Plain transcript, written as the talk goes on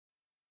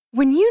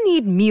When you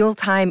need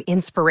mealtime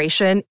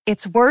inspiration,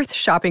 it's worth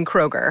shopping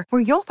Kroger,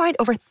 where you'll find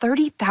over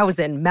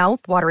 30,000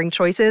 mouth-watering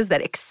choices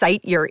that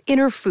excite your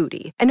inner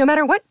foodie. And no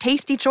matter what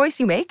tasty choice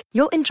you make,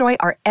 you'll enjoy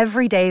our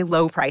everyday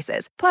low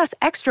prices, plus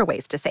extra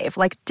ways to save,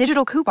 like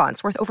digital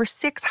coupons worth over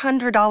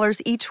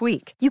 $600 each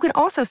week. You can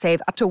also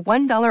save up to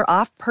 $1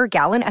 off per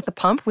gallon at the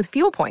pump with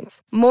fuel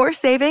points. More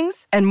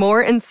savings and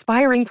more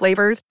inspiring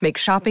flavors make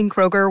shopping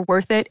Kroger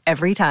worth it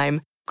every time.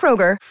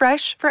 Kroger,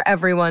 fresh for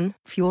everyone.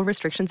 Fuel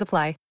restrictions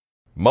apply.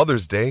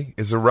 Mother's Day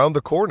is around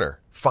the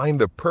corner.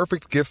 Find the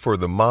perfect gift for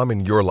the mom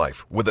in your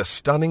life with a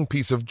stunning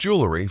piece of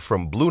jewelry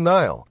from Blue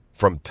Nile.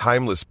 From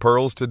timeless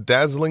pearls to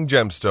dazzling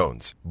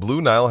gemstones,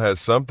 Blue Nile has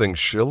something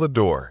she'll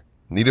adore.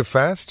 Need it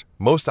fast?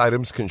 Most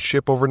items can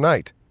ship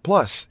overnight.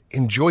 Plus,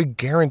 enjoy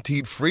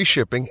guaranteed free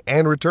shipping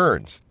and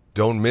returns.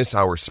 Don't miss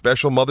our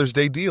special Mother's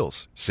Day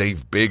deals.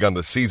 Save big on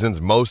the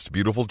season's most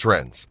beautiful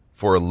trends.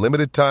 For a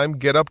limited time,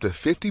 get up to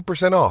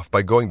 50% off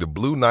by going to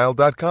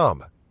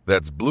BlueNile.com.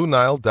 That's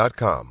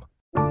BlueNile.com.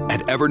 At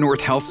Evernorth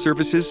Health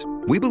Services,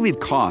 we believe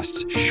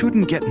costs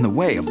shouldn't get in the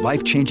way of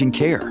life-changing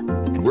care,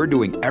 and we're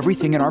doing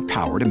everything in our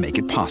power to make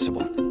it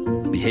possible.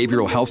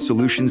 Behavioral health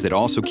solutions that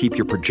also keep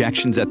your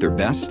projections at their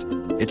best?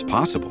 It's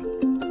possible.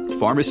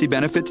 Pharmacy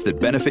benefits that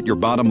benefit your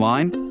bottom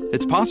line?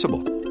 It's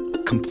possible.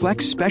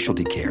 Complex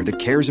specialty care that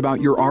cares about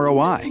your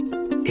ROI?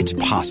 It's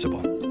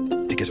possible.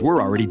 Because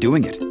we're already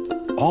doing it.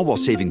 All while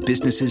saving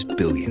businesses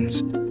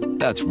billions.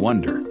 That's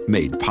Wonder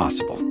made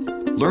possible.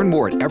 Learn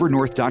more at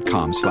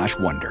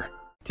evernorth.com/wonder.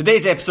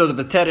 Today's episode of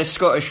the Terrace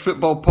Scottish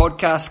Football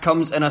Podcast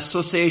comes in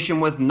association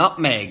with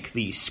Nutmeg,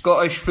 the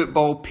Scottish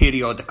football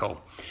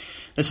periodical.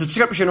 The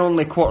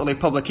subscription-only quarterly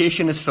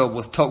publication is filled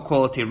with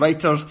top-quality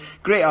writers,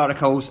 great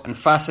articles and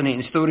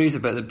fascinating stories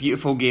about the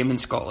beautiful game in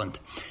Scotland.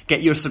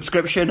 Get your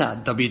subscription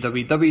at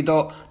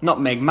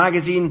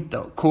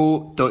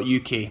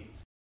www.nutmegmagazine.co.uk.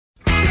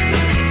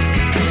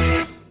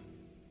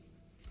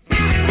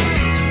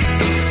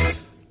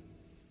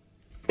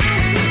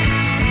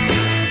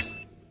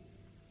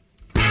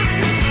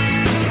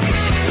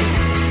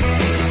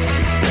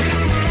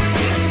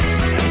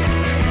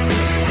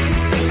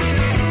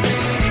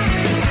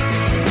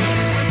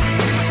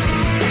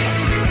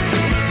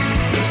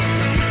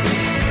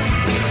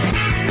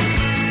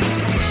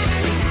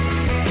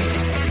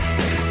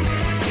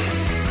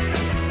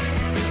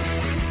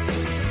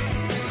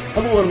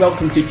 Hello and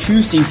welcome to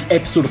Tuesday's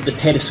episode of the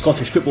Terrace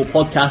Scottish Football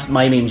Podcast.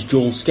 My name's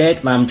Joel Sked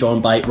and I'm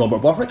joined by Robert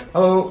Borthwick.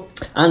 Hello.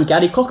 And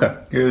Gary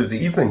Cocker. Good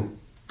evening.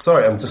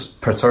 Sorry, I'm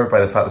just perturbed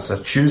by the fact it's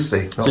a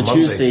Tuesday, not It's a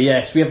Tuesday,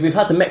 yes. We've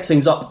had to mix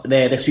things up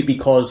there this week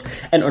because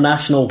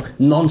international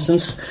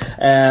nonsense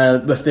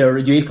with their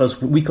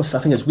UEFA's week of, I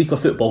think it's week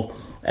of football,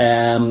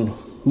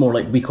 more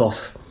like week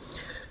off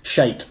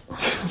shite.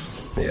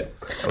 Yeah.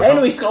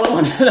 Anyway,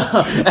 Scotland.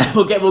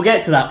 we'll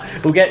get to that.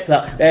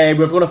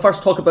 We're going to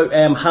first talk about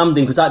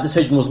Hampden because that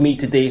decision was made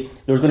today.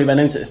 It was going to be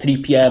announced at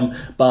 3 p.m,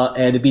 but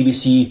the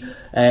BBC,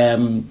 I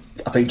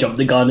think, jumped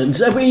the gun and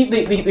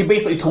they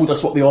basically told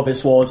us what the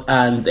obvious was,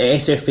 and the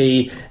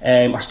SFA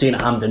are staying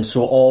at Hampden.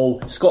 So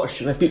all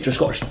future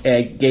Scottish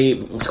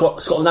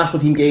Scotland national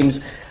team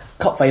games,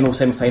 cup finals,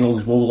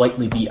 semi-finals will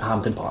likely be at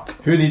Hampden Park.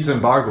 Who needs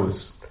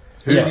embargoes?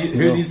 Who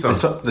needs them?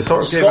 They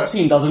sort of Scots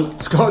team doesn't.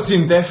 Scots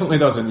team definitely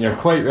doesn't. You're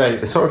quite right.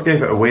 They sort of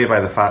gave it away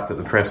by the fact that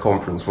the press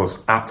conference was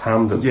at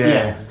Hampden.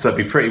 Yeah. So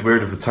it'd be pretty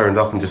weird if they turned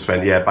up and just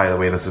went, "Yeah, by the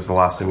way, this is the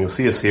last time you'll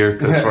see us here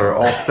because we're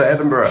off to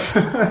Edinburgh."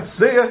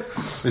 See ya.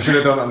 They should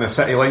have done it on the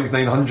City Link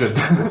 900.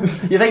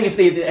 You think if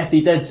they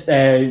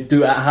did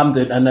do it at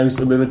Hampden and announced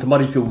they're moving to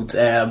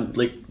Murrayfield,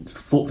 like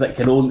folk that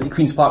can own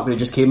Queen's Park when it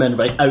just came in,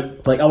 right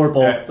out like our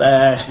ball,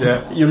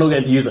 you're not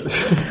getting to use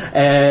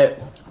it.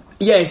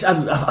 Yes,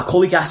 a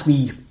colleague asked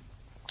me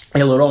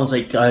earlier on, was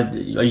like, are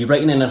you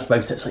writing anything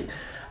about it? It's like,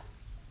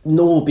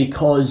 no,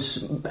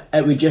 because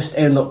it would just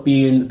end up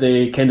being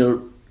the kind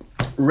of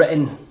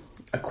written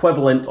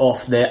equivalent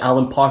of the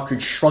Alan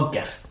Partridge shrug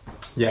gif.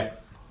 Yeah.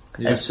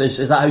 Is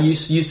that how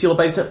you feel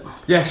about it?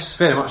 Yes,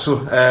 very much so.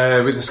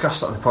 We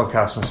discussed it on the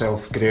podcast,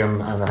 myself, Graham,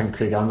 and I think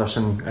Craig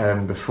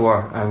Anderson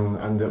before,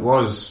 and it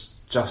was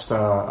just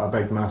a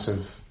big,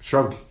 massive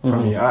shrug for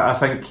me. I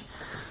think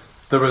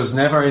there was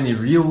never any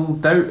real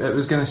doubt it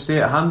was going to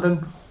stay at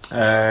Hampden.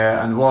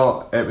 And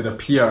what it would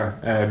appear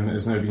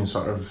is now being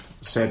sort of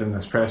said in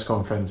this press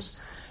conference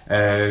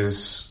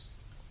is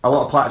a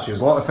lot of platitudes,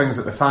 a lot of things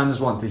that the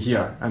fans want to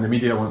hear and the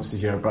media wants to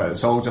hear, but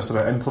it's all just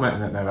about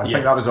implementing it now. I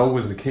think that was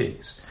always the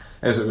case,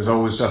 is it was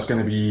always just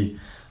going to be,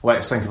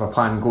 let's think of a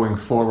plan going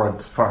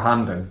forward for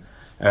Hampden.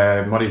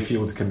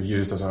 Murrayfield can be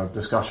used as a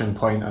discussion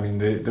point. I mean,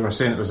 they were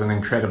saying it was an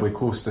incredibly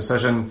close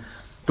decision.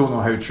 Don't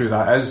know how true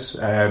that is.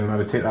 I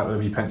would take that with a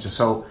wee pinch of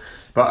salt.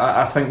 But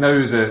I think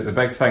now the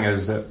big thing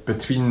is that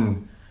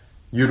between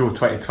Euro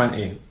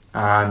 2020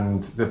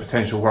 and the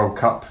potential World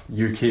Cup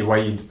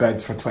UK-wide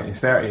bid for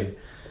 2030,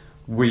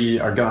 we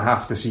are going to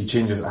have to see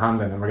changes at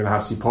Hampden, and we're going to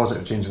have to see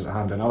positive changes at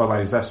Hampden.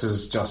 Otherwise, this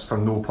is just for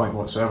no point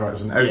whatsoever.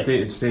 It's an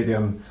outdated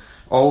stadium.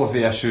 All of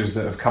the issues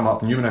that have come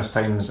up numerous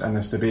times in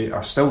this debate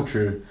are still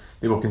true.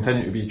 they will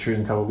continue to be true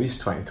until at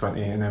least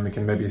 2020, and then we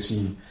can maybe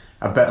see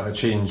a bit of a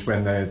change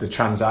when the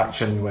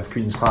transaction with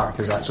Queen's Park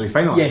is actually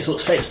finalised. Yeah,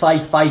 so it's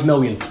 5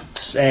 million.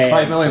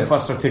 5 million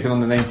plus they're taking on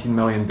the 19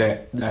 million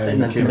debt.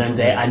 19 million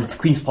debt, and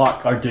Queen's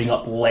Park are doing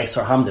up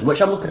Lesser Hampden,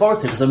 which I'm looking forward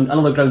to because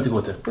another ground to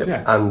go to.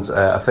 Yeah. And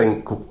I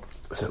think,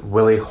 was it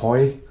Willie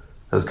Hoy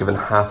has given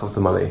half of the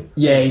money?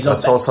 Yeah, I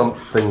saw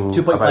something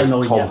 2.5 about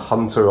million, Tom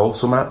Hunter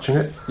also matching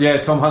it. Yeah,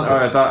 Tom Hunter.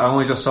 I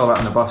only just saw that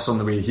on the bus on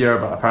the way here,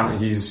 but apparently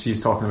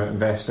he's talking about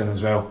investing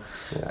as well.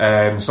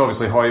 Yeah. So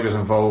obviously Hoy was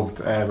involved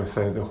with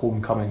the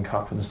Homecoming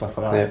Cup and stuff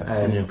like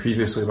that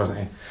previously, wasn't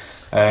he?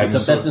 He's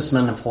a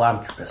businessman and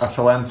philanthropist. A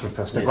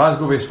philanthropist, a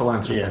Glasgow-based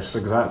philanthropist,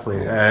 exactly.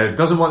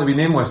 Doesn't want to be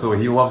nameless though.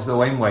 He loves the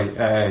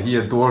limelight. He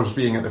adores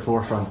being at the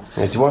forefront.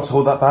 Yeah, do you want us to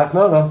hold that back?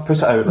 No, put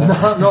it out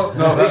there.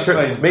 no, that's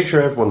fine. Make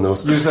sure everyone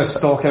knows. Use this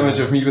stock image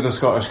of me with the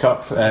Scottish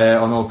Cup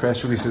on all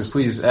press releases,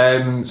 please.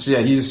 So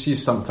yeah,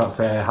 he's stumped up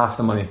half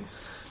the money,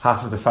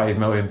 half of the £5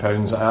 million.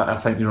 I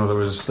think there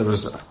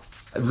was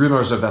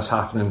rumours of this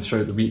happening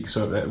throughout the week,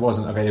 so it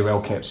wasn't a very well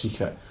kept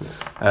secret.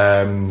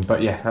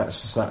 But yeah,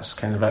 that's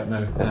kind of it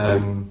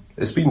now.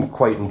 It's been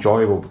quite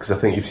enjoyable because I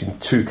think you've seen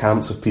two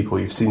camps of people.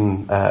 You've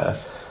seen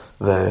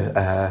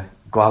the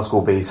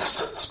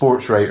Glasgow-based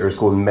sports writers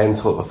going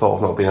mental at the thought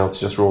of not being able to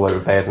just roll out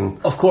of bed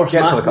and of course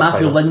get to the cup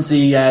Matthew finals.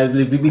 Lindsay,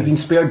 we've been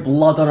spared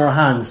blood on our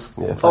hands.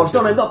 Yeah,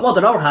 not blood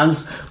on our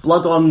hands,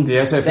 blood on the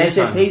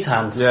SFA's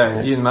hands.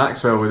 Yeah, Ian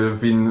Maxwell would have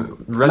been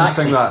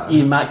rinsing that.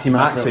 Ian Maxey,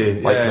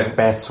 like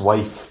Macbeth's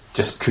wife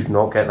just could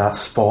not get that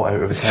spot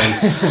out of his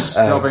hands.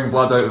 Rubbing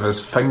blood out of his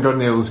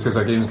fingernails because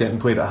our game's getting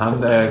played at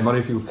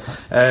Murrayfield.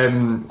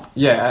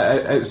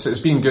 It's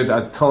been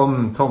good.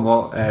 Tom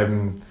Watt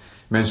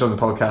mentioned on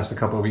the podcast a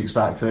couple of weeks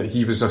back that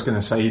he was just going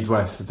to side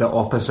with the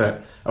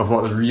opposite of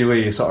what the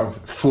really sort of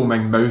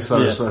foaming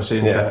mouthers were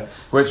saying,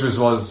 which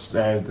was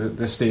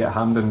the Stay at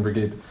Hampden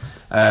Brigade,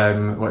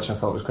 which I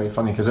thought was quite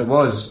funny because it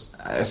was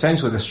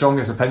essentially the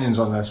strongest opinions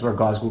on this were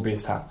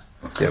Glasgow-based hacks.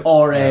 Yep.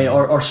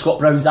 Or Scott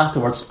Brown's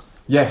afterwards.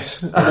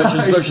 Yes,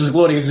 which was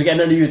glorious. He was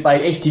getting interviewed by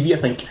STV, I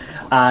think,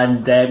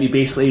 and he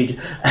basically,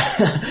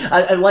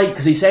 I like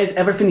because he says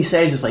everything he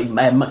says is like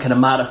kind of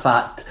matter of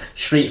fact,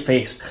 straight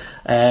faced.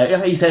 He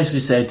essentially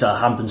said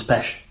Hampden's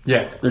pish.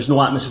 Yeah, there's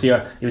no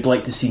atmosphere. He would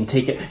like to see him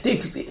take it.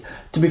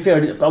 To be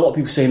fair, a lot of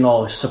people saying,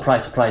 "Oh,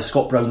 surprise, surprise!"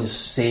 Scott Brown is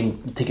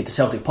saying take it to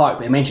Celtic Park,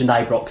 but he mentioned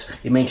Ibrox,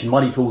 he mentioned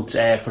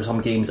Murrayfield for some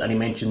games, and he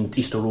mentioned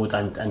Easter Road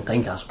and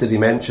Tynecastle. Did he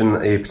mention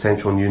a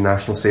potential new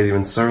national stadium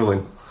in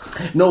Stirling?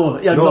 No,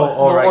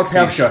 or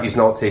Perthshire. He's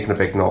not taking a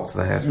big knock to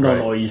the head.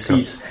 No,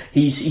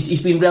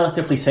 he's been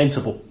relatively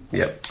sensible.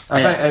 Yep.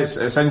 I think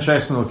it's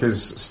interesting though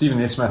because Stephen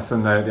Naismith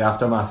in the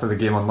aftermath of the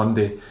game on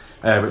Monday,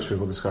 which we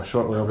will discuss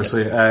shortly,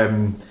 obviously.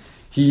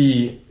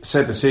 He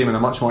said the same in a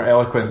much more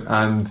eloquent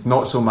and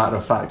not so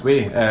matter-of-fact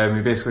way.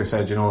 He basically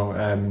said, there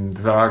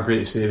are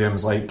great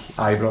stadiums like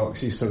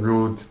Ibrox, Easter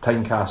Road,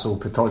 Tynecastle,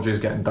 Pittodrie's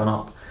getting done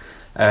up.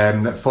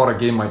 That for a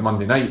game like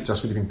Monday night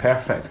just would have been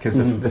perfect because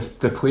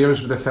the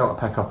players would have felt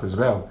a pick-up as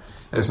well.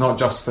 It's not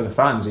just for the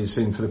fans, he's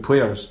saying for the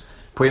players.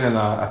 Playing in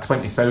a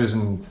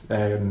 20,000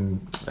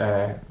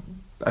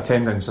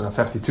 attendance in a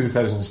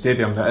 52,000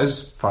 stadium that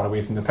is far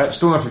away from the pitch.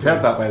 Don't know if you've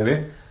heard that, by the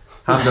way.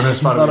 Hampden is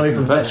far away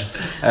from the pitch.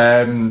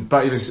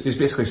 But he's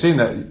basically saying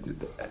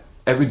that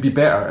it would be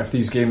better if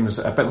these games,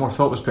 a bit more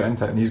thought was put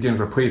into it and these games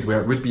were played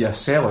where it would be a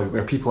sellout,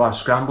 where people are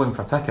scrambling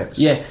for tickets.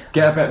 Yeah.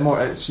 Get a bit more,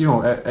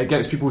 it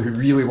gets people who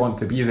really want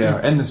to be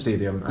there in the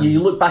stadium. You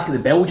look back at the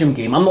Belgium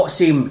game, I'm not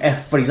saying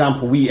if, for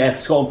example,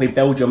 if Scotland played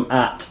Belgium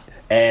at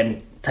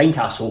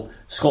Tynecastle,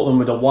 Scotland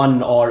would have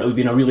won or it would have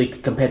been a really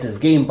competitive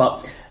game,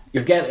 but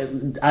you're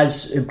getting,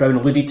 as Brown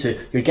alluded to,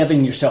 you're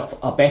giving yourself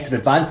a better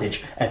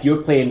advantage if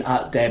you're playing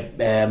at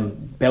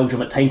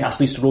Belgium at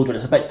Tynecastle Easter Road where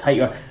it's a bit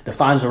tighter, the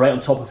fans are right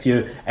on top of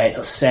you, it's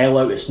a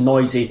sellout, it's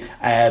noisy,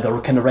 they're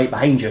kind of right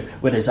behind you,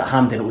 whereas at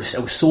Hampden it was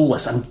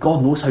soulless, and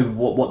God knows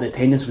what the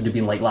attendance would have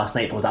been like last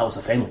night if that was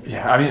a friendly.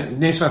 Yeah, I mean,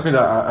 Naismith made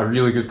a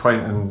really good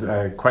point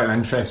and quite an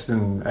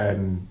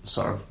interesting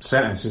sort of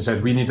sentence. He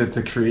said we needed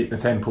to create the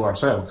tempo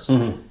ourselves,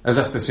 as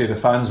if to say the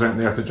fans weren't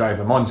there to drive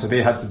them on, so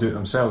they had to do it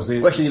themselves.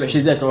 Which they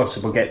did.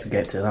 Obviously, we'll get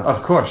to that.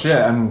 Of course,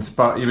 yeah,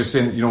 but he was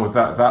saying,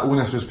 that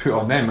onus was put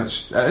on them,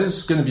 which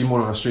is going to be more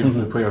of a strain for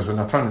the players when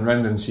they're turning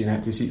around and seeing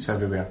empty seats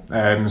everywhere.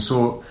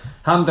 So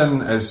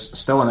Hampden is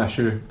still an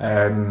issue.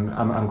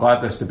 I'm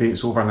glad this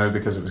debate's over now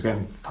because it was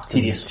getting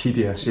fucking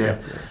tedious. Yeah.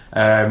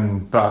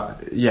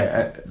 But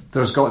yeah,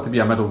 there's got to be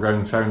a middle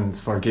ground found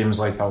for games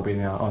like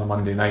Albania on a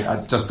Monday night.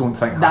 I just don't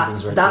think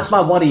that's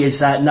my worry. Is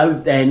that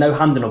now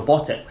Hampden have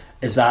bought it?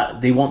 Is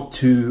that they want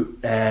to?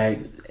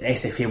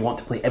 SFA want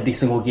to play every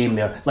single game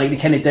there, like they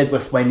kind of did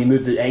with when they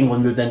moved.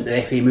 England moved in, the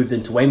FA moved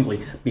into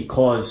Wembley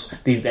because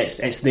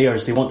it's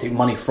theirs. They want to take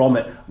money from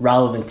it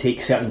rather than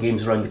take certain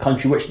games around the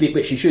country, which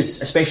you should,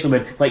 especially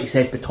when, like you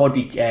said,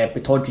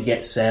 Pittodrie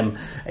gets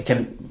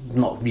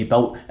not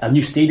rebuilt. A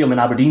new stadium in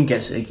Aberdeen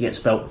gets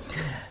built.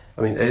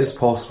 I mean, it is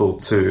possible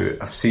to.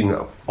 I've seen,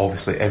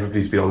 obviously,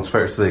 everybody's been on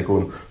Twitter today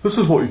going, "This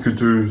is what you could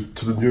do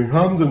to the New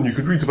Hampden. You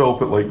could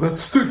redevelop it like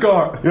this,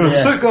 Stuttgart,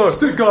 Stuttgart."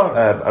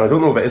 And I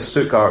don't know if it is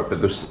Stuttgart,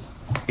 but there's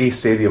a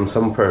stadium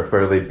somewhere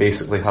where they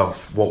basically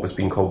have what was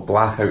being called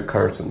blackout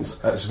curtains.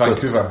 That's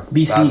Vancouver,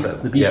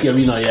 BC, the BC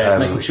Arena.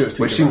 Michael Short,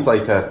 which seems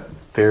like a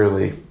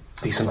fairly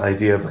decent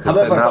idea, because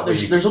however,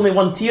 there's only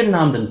one tier in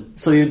Hampden,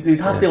 so you'd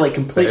have to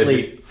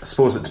completely. I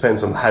suppose it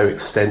depends on how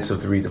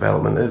extensive the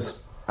redevelopment is.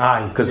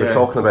 Aye, because they're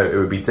talking about it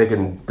would be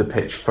digging the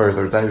pitch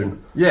further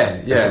down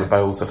into the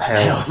bowels of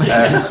hell,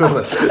 so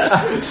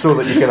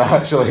that you can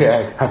actually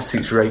have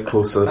seats right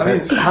close to the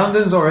pitch. I mean,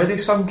 Hampden's already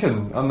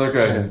sunken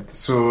underground,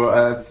 so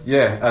I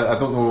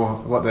don't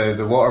know what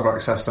the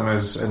waterworks system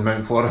is in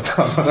Mount Florida,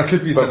 but there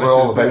could be some issues. But we're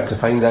all about to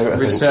find out.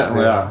 We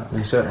certainly are.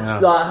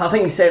 No, I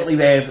think it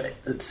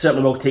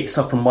certainly will take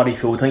stuff from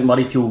Murrayfield. I think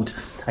Murrayfield,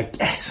 I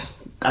guess,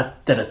 I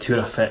did a tour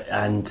of it,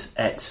 and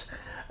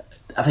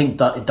I think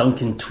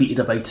Duncan tweeted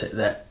about it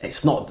that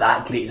it's not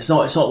that great. It's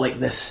not like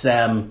this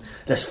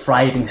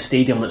thriving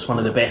stadium that's one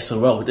of the best in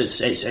the world. It's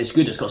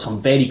good. It's got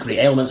some very great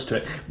elements to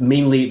it.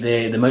 Mainly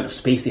the amount of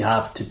space they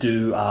have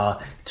to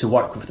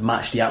work with the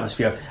match day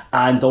atmosphere,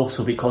 and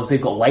also because they've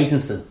got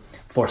licensing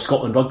for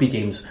Scotland rugby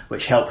games,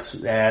 which helps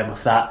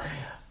with that.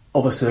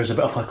 Obviously, there's a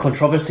bit of a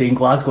controversy in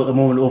Glasgow at the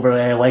moment over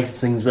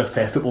licensings with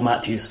football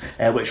matches,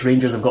 which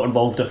Rangers have got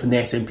involved with in the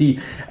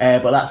SNP.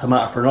 But that's a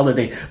matter for another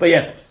day. But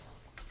yeah.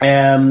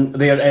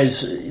 There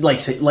is, like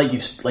you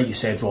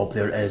said, Rob,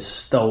 there is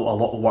still a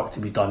lot of work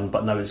to be done,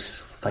 but now it's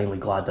finally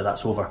glad that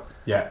that's over.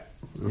 Yeah.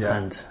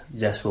 And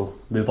yes, we'll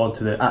move on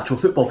to the actual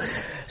football.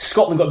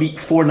 Scotland got beat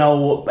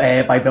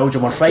 4-0 by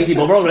Belgium on Friday,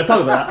 but we're not going to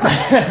talk about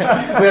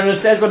that. We're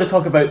instead going to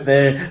talk about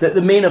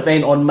the main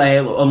event on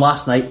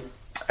last night.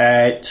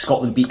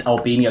 Scotland beat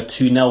Albania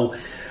 2-0.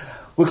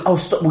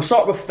 We'll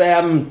start with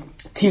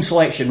team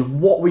selection.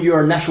 What were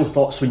your initial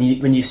thoughts when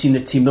you seen the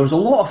team? There was a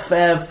lot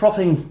of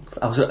frothing.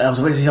 I was about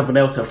to say something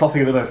else.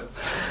 Frothing in the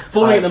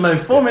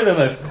mouth, foaming in the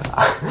mouth.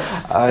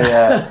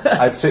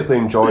 I particularly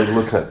enjoyed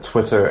looking at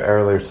Twitter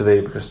earlier today,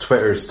 because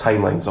Twitter's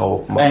timeline's all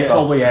mucked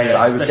up. So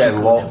I was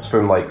getting lots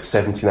from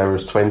 17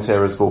 hours, 20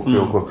 hours ago.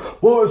 People going,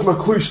 "What is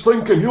McLeish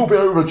thinking? He'll be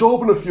out of a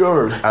job in a few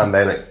hours." And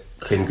then it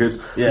came good.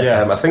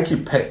 I think he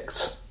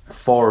picked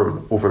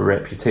form over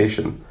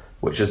reputation,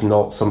 which is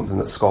not something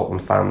that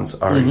Scotland fans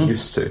are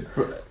used to.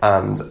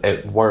 And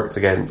it worked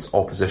against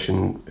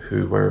opposition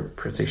who were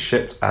pretty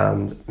shit,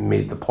 and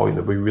made the point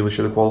that we really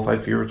should have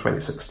qualified for Euro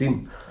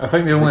 2016. I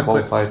think they only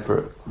qualified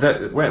for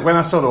it. When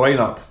I saw the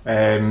lineup,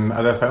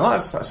 I did think,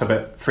 that's a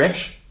bit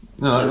fresh.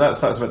 No,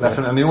 that's a bit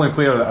different. And the only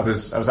player that I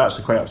was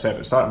actually quite upset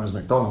about starting was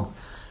McDonald.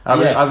 I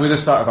would have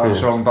started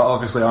Armstrong, but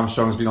obviously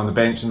Armstrong's been on the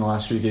bench in the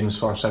last few games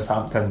for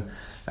Southampton.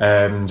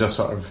 Just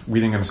sort of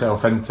weaning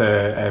himself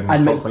into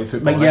top flight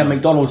football.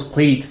 McDonald's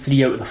played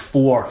 3 out of the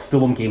 4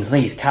 Fulham games. I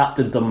think he's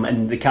captained them,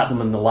 and they captained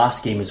them in the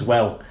last game as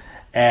well.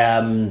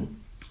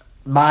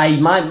 My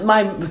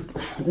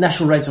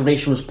initial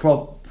reservation was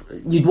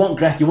you'd want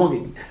Griff.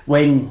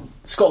 When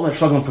Scotland are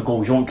struggling for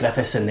goals, you want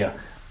Griffiths in there.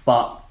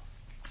 But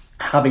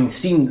having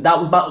seen that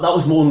was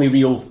my only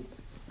real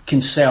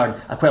concern.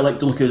 I quite like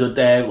the look of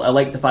I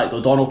like the fact that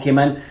O'Donnell came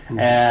in,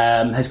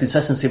 his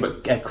consistency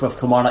with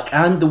Kilmarnock,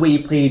 and the way he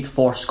played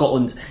for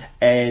Scotland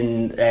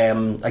in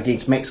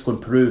against Mexico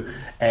and Peru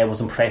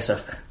was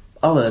impressive.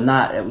 Other than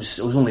that, it was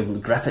only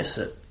Griffiths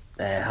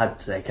that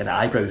had kind of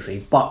eyebrows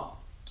raised. But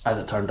as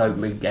it turned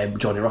out,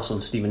 Johnny Russell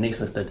and Stephen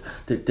Naismith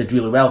did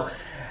really well.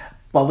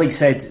 But like I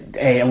said,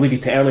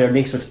 alluded to earlier,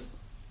 Naismith,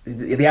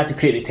 they had to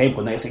create the tempo,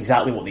 and that's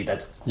exactly what they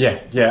did.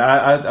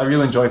 I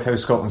really enjoyed how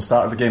Scotland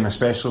started the game,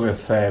 especially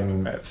with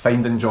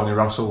finding Johnny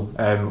Russell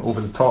over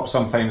the top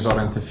sometimes,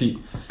 or into feet,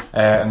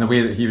 and the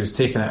way that he was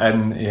taking it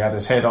in. He had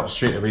his head up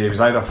straight away. He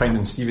was either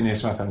finding Stephen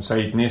Naismith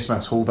inside.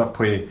 Naismith's hold up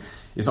play,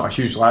 he's not a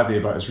huge laddie,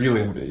 but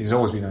he's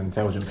always been an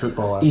intelligent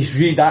footballer. He's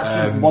really,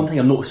 that's one thing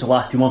I've noticed the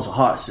last 2 months at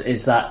Hearts,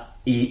 is that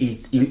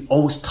he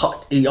always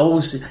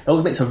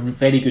makes a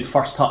very good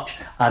first touch,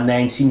 and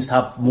then seems to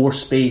have more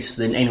space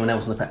than anyone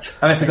else on the pitch.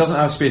 And if he doesn't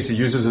have space, he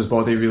uses his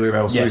body really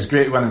well. So he's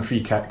great winning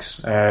free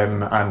kicks,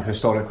 and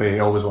historically he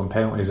always won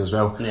penalties as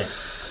well.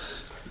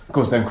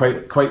 Goes down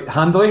quite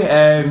handily,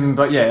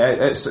 but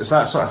it's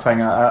that sort of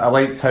thing. I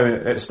liked how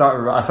it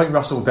started. I think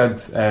Russell did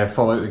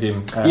fall out of the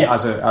game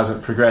as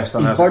it progressed.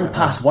 He burned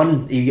past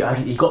one. He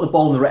got the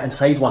ball on the right hand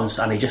side once,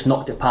 and he just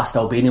knocked it past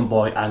the Albanian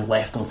boy and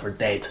left him for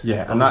dead.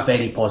 And was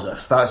very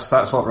positive.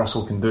 That's what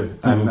Russell can do,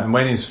 and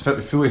when he's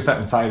fully fit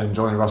and firing,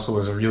 Johnny Russell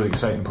is a really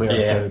exciting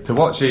player to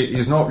watch.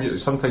 He's not.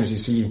 Sometimes you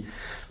see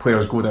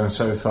players go down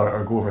south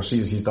or go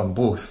overseas. He's done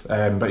both,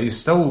 but he's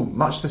still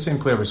much the same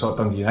player we saw at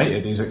Dundee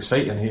United. He's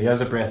exciting. He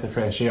has a breath of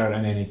fresh air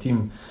in any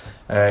team.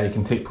 He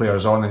can take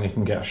players on, and he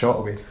can get a shot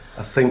away.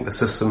 I think the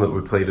system that we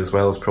played as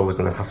well is probably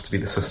going to have to be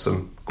the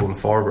system going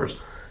forward.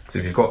 So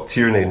if you've got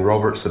Tierney and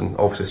Robertson,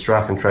 obviously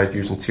Strachan tried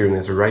using Tierney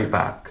as a right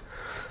back,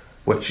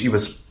 which he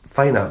was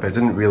fine at, but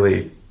didn't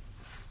really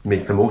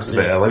make the most of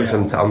it. It allows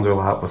him to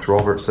underlap with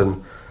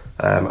Robertson.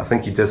 I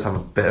think he did have a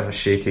bit of a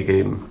shaky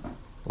game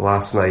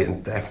last night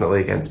and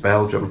definitely against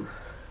Belgium,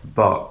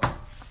 but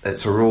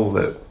it's a role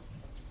that,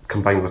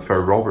 combined with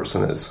where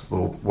Robertson is,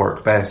 will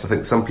work best. I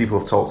think some people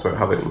have talked about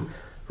having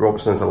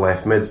Robertson as a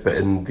left mid, but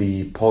in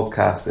the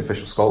podcast, the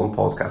Official Scotland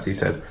podcast, he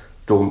said,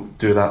 don't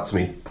do that to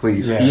me,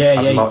 please.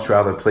 I'd much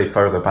rather play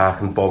further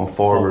back and bomb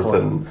forward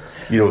than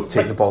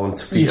take the ball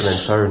into feet and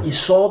then turn. You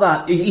saw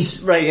that.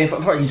 He's right.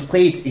 He's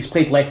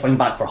played left wing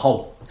back for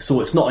Hull,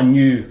 so it's not a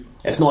new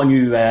place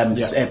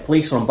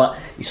for him. But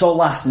you saw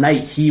last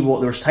night there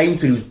was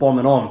times where he was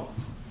bombing on,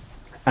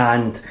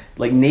 and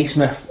like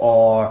Naismith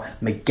or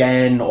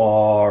McGinn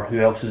or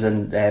who else was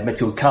in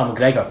midfield, Callum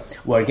McGregor,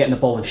 were getting the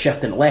ball and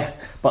shifting left,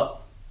 but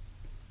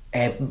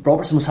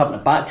Robertson was having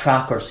to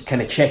backtrack or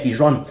kind of check his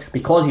run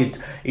because he'd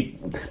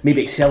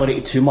maybe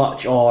accelerated too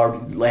much or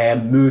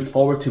moved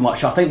forward too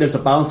much. I think there's a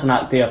balancing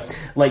act there.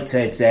 Like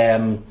said,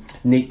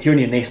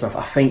 Tierney and Naismith,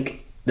 I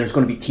think there's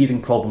going to be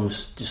teething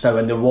problems just now,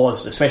 and there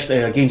was, especially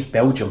against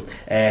Belgium.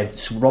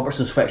 So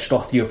Robertson switched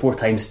off 3 or 4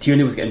 times.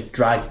 Tierney was getting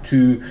dragged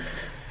to.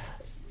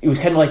 It was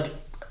kind of like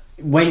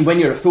when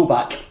you're at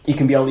fullback, you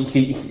can be able.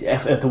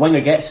 If the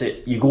winger gets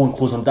it, you go and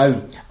close him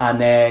down. And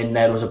then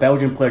there was a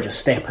Belgian player just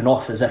stepping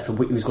off as if he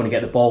was going to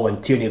get the ball,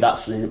 and Tierney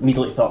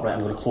immediately thought, right, I'm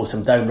going to close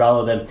him down,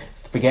 rather than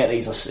forget that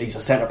he's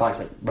a centre back. It's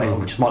like, right,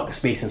 I'll just mark the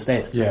space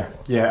instead.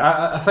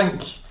 I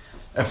think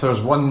if there's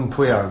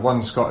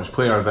one Scottish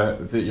player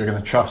that you're going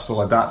to trust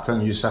will adapt to a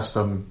new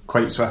system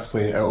quite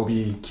swiftly, it'll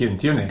be Kieran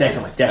Tierney.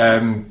 Definitely.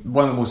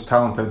 One of the most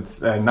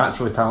talented,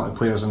 naturally talented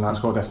players in that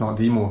squad, if not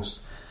the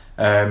most.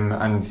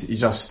 And he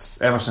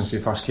just, ever since he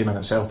first came in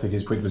at Celtic,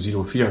 he's played with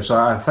zero fear.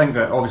 So I think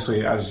that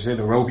obviously, as you say,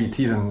 there will be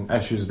teething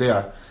issues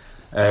there.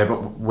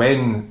 But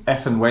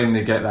if and when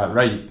they get that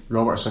right,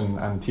 Robertson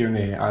and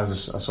Tierney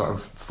as a sort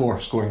of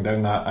force going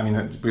down that. I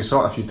mean, we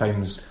saw it a few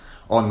times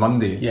on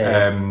Monday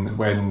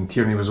when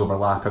Tierney was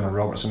overlapping and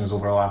Robertson was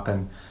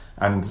overlapping,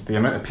 and the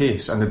amount of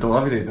pace and the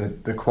delivery,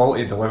 the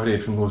quality of delivery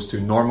from those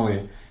two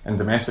normally in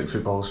domestic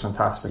football is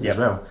fantastic as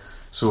well.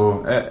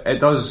 So it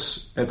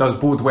does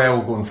bode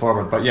well going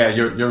forward. But yeah,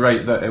 you're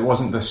right that it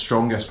wasn't the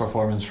strongest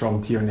performance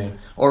from Tierney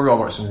or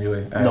Robertson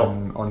really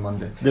on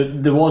Monday.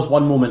 There was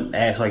one moment,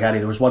 Gary.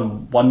 There was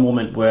one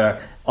moment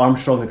where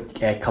Armstrong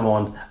had come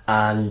on,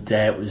 and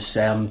it was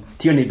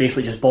Tierney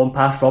basically just bombed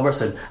past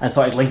Robertson and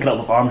started linking up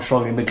with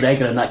Armstrong and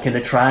McGregor in that kind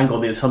of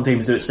triangle that they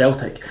sometimes do at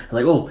Celtic.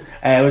 Like,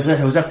 it was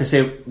have to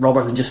say,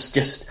 Robertson,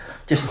 just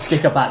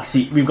stick a back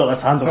seat. We've got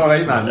this handled. It's all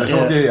right, man. It's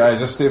okay.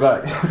 Just stay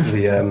back.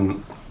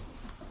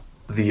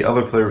 The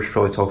other player we should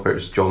probably talk about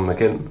is John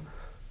McGinn,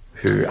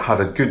 who had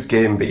a good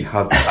game, but he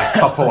had a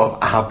couple of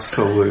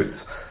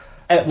absolute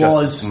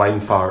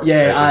mind farts.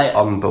 It was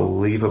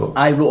unbelievable.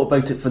 I wrote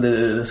about it for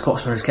the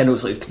Scots Players Kennel. It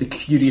was like the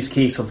curious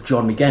case of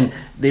John McGinn.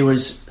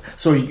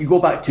 So you go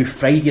back to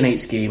Friday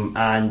night's game,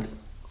 and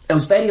it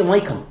was very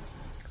unlike him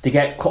to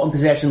get caught in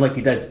possession like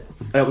he did.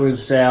 It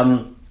was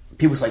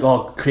people was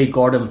like, Craig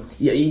Gordon.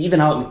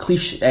 Even Alec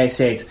McLeish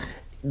said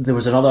there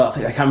was another.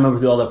 I can't remember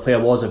who the other player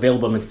was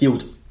available in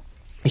midfield.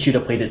 He should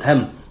have played it to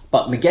him.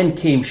 But McGinn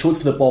came, showed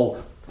for the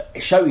ball,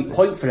 shouted,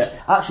 point for it,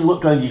 actually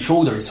looked round his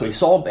shoulders, so he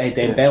saw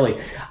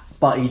Dembele,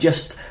 but he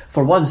just,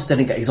 for once,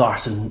 didn't get his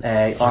arse in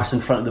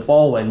front of the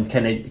ball and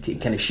kind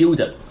of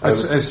shield it.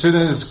 As soon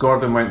as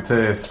Gordon went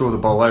to throw the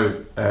ball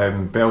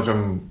out,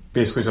 Belgium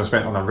basically just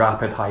went on a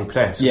rapid high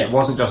press. It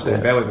wasn't just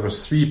Dembele, there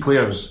was 3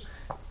 players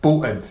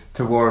bolted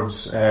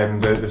towards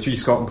the 3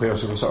 Scotland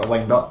players who were sort of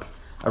lined up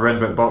around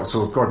about the box,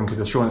 so Gordon could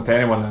have thrown it to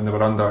anyone and they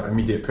were under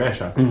immediate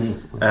pressure.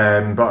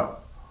 But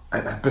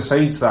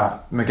besides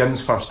that,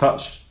 McGinn's first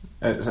touch,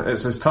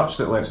 it's his touch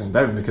that lets him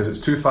down, because it's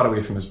too far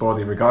away from his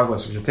body.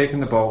 Regardless, if you're taking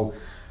the ball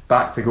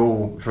back to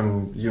goal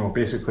from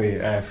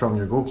from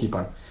your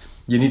goalkeeper,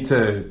 you need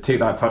to take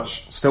that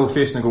touch still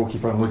facing the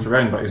goalkeeper and look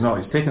around, but he's not.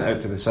 He's taking it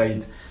out to the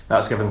side.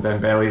 That's given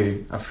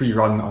Dembele a free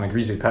run on a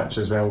greasy pitch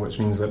as well, which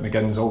means that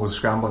McGinn's always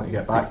scrambling to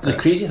get back to the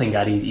crazy thing,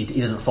 Gary, he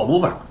doesn't fall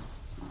over.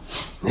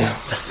 Yeah,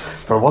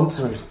 for once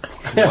in his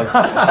life.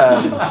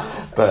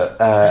 But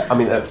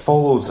it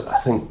follows, I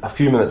think, a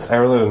few minutes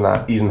earlier than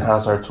that, Eden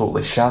Hazard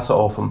totally shat it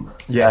off him,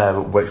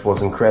 which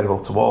was incredible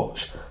to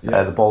watch.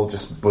 The ball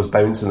just was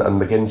bouncing,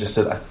 and McGinn just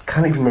did, I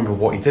can't even remember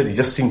what he did, he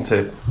just seemed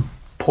to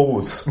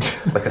pose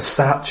like a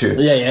statue,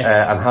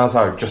 and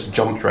Hazard just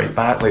jumped right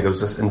back like there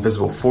was this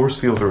invisible force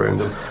field around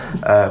him.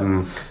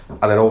 And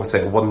then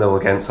obviously at 1-0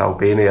 against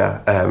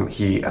Albania,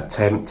 he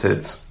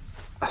attempted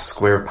a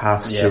square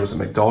pass to was at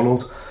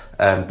McDonald's,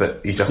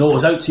 but he just... No, it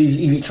was out to...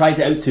 He tried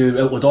it out to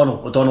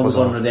O'Donnell. O'Donnell was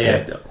on the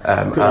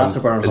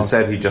afterburners.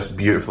 Instead, he just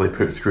beautifully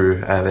put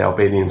through the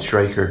Albanian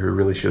striker, who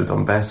really should have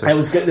done better. It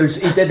was good.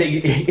 He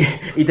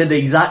did the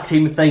exact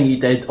same thing he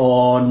did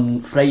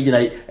on Friday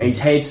night. His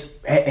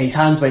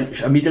hands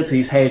went immediately to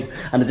his head,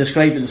 and I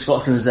described it in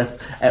Scotland as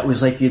if it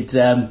was like he'd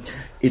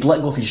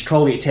let go of his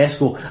trolley at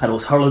Tesco and it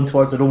was hurling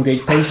towards an old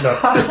age pensioner.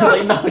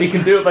 Like nothing he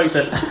can do about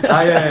it.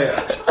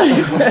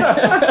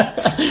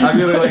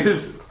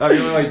 I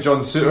really like John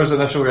Souttar's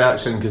initial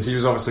reaction, because he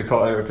was obviously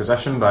caught out of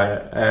position by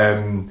it,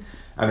 and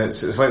And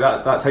it's like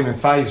that time in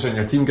fives when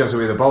your team gives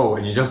away the ball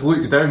and you just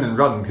look down and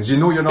run because you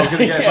know you're not going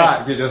to get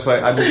back. You're just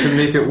like, I need to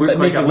make it look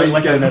like I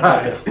might get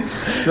back.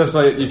 Just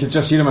like, you could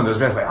just hear him under his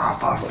breath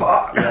like,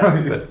 fuck.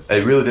 Yeah.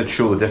 It really did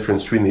show the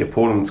difference between the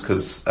opponents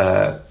because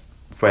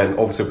when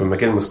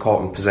McGinn was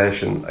caught in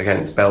possession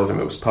against Belgium,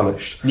 it was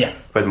punished. Yeah.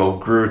 When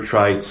Mulgrew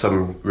tried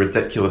some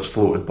ridiculous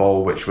floated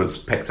ball which was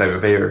picked out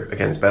of air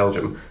against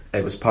Belgium,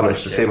 it was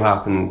punished. The same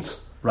happened.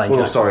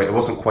 It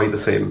wasn't quite the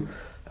same.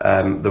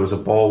 There was a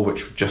ball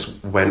which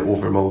just went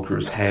over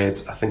Mulgrew's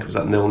head. I think it was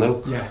at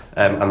 0-0. Yeah.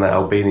 And the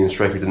Albanian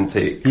striker didn't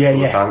take full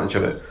advantage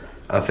of it.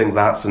 And I think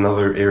that's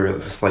another area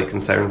that's a slight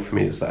concern for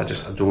me, is that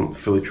I don't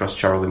fully trust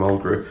Charlie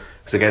Mulgrew.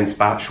 Because against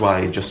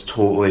Batshuayi, he just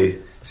totally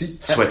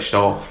switched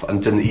off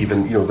and didn't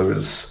even, there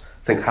was,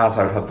 I think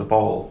Hazard had the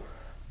ball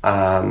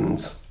and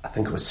I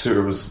think it was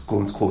Suter was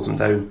going to close him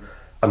down,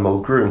 and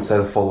Mulgrew, instead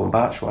of following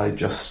Batshuayi,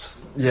 just...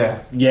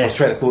 Yeah. I was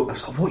trying to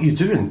close. What are you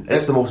doing?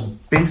 It's the most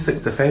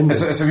basic defending.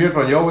 It's a weird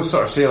one. You always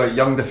sort of say like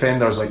young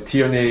defenders like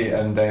Tierney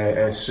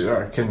and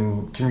Suter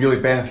can really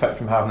benefit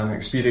from having an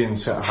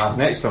experienced centre half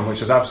next to them,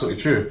 which is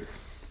absolutely true.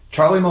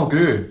 Charlie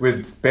Mulgrew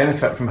would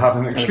benefit from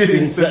having an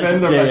experienced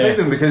defender beside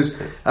him,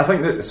 because I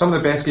think that some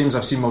of the best games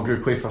I've seen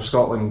Mulgrew play for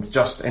Scotland,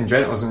 just in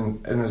general,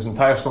 in his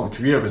entire Scotland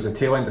career, was the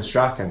tail end of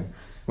Strachan,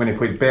 when he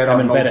played Berra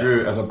and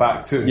Mulgrew as a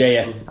back two.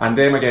 And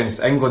them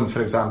against England,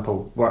 for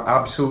example, were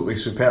absolutely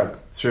superb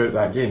throughout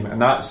that game.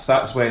 And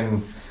that's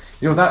when,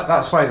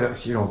 that's why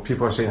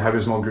people are saying, how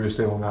is Mulgrew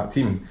still on that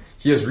team?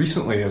 He has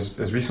recently,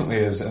 as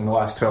recently as in the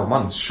last 12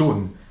 months,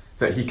 shown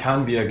that he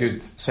can be a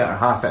good centre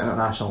half at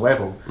international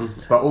level,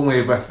 but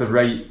only with the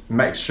right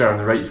mixture and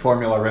the right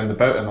formula around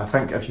about him. I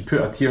think if you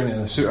put a Tierney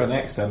and a Suter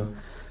next to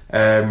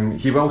him,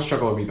 he will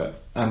struggle a wee bit,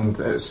 and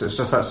it's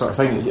just that sort of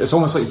thing. It's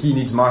almost like he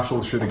needs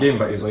marshals through the game,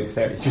 but he's like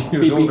 33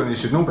 years old and he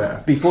should know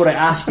better. Before I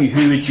ask you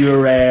who would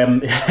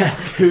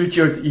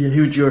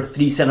your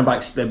three centre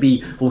backs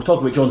be, we'll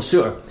talk about John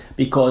Suter,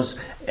 because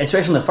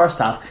especially in the first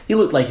half, he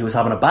looked like he was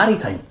having a Barry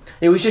time.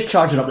 He was just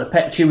charging up the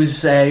pitch. He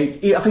was. I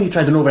think he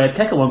tried an overhead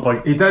kick at one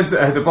point. He did.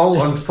 The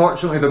ball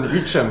unfortunately didn't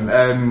reach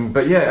him.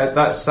 But yeah,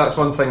 that's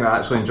one thing that I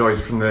actually enjoyed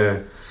from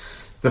the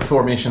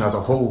formation as a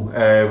whole.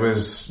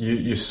 Was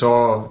you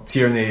saw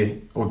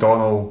Tierney,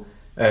 O'Donnell,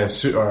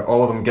 Suter,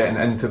 all of them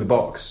getting into the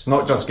box,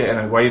 not just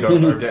getting it wide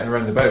or getting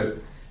round about.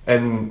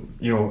 In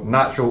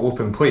natural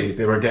open play,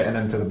 they were getting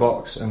into the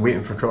box and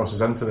waiting for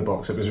crosses into the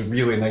box. It was a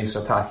really nice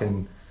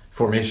attacking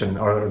formation,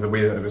 or the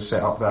way that it was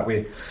set up that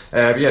way.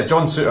 But yeah,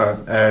 John Suter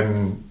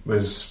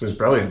was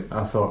brilliant,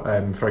 I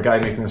thought, for a guy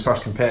making his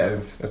first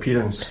competitive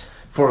appearance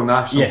for a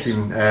national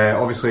team.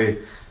 Obviously,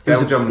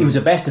 Belgium. He was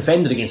the best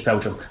defender against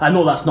Belgium. I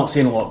know that's not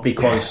saying a lot,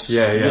 because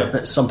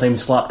but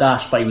sometimes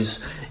slapdash, but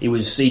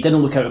he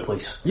didn't look out of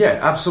place. Yeah,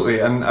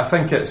 absolutely, and I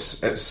think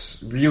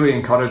it's really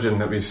encouraging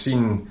that we've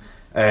seen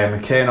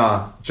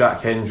McKenna,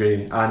 Jack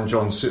Hendry and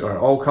John Suter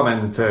all come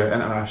into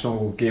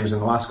international games in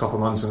the last couple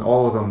of months, and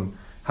all of them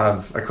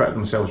have acquitted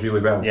themselves really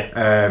well.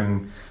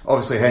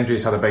 Obviously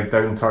Hendry's had a big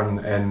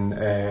downturn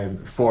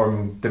in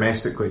form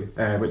domestically,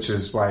 which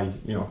is why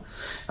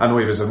I know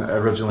he was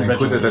originally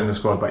included in the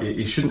squad, but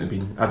he shouldn't have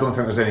been. I don't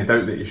think there's any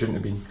doubt that he shouldn't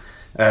have been.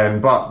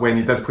 But when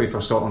he did play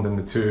for Scotland in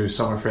the two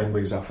summer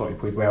friendlies, I thought he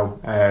played well.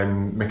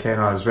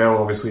 McKenna as well,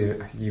 obviously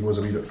he was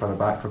a wee bit further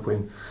back for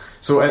playing.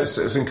 So it's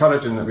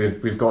encouraging that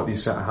we've got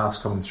these centre halves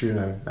coming through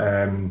now.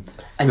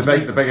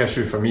 The big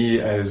issue for me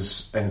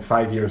is, in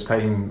 5 years'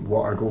 time,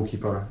 what our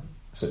goalkeeper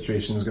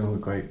situation is going to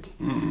look like.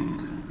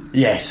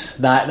 Yes,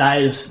 that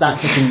is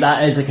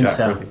a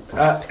concern.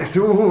 I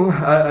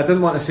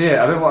didn't want to say it.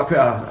 I didn't want to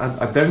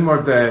put a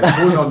downward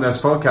tone on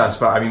this podcast,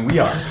 but I mean, we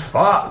are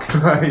fucked.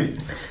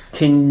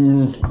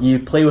 Can you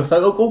play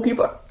without a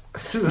goalkeeper? I'm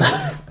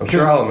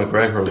sure Alan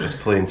McGregor will just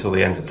play until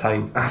the end of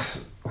time.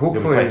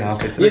 Hopefully, I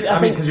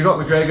think because you've got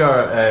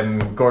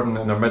McGregor, Gordon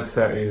in their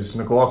mid-30s,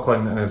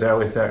 McLaughlin in his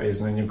early 30s,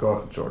 and then you've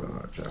got Jordan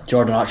Archer.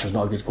 Jordan Archer's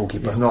not a good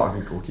goalkeeper. He's not a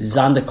good goalkeeper.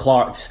 Xander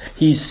Clark's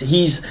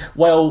he's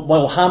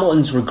while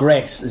Hamilton's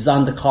regressed,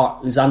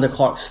 Xander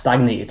Clark's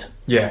stagnated.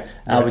 Yeah.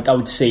 I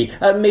would say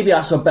maybe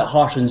that's a bit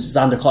harsh on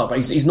Xander Clark,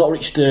 but he's not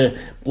reached the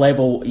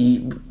level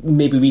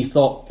maybe we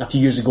thought a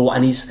few years ago,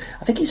 and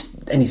I think he's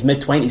in his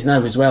mid-20s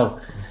now as well.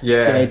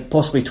 Yeah,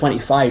 possibly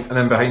 25. And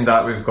then behind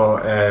that we've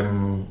got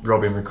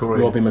Robbie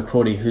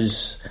McCrory,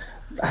 who's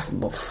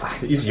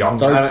he's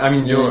young. I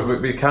mean,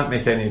 we can't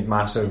make any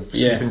massive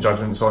sweeping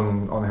judgments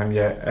on him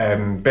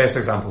yet. Best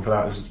example for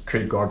that is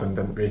Craig Gordon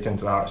didn't break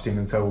into the Hearts team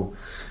until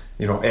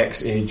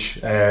X age,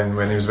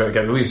 when he was about to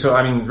get released. So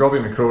I mean, Robbie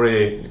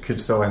McCrory could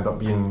still end up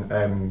being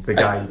the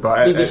guy,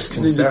 but it's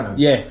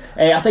concerning.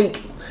 I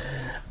think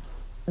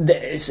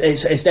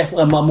it's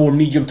definitely a more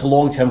medium to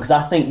long term, because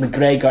I think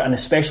McGregor, and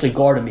especially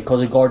Gordon,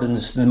 because of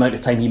Gordon's the amount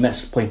of time he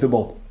missed playing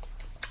football,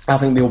 I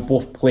think they'll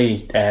both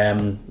play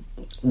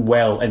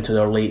well into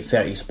their late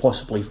 30s,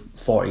 possibly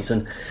 40s.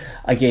 And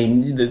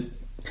again,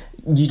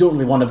 you don't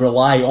really want to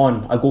rely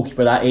on a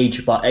goalkeeper that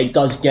age, but it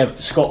does give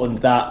Scotland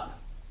that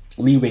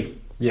leeway.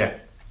 Yeah,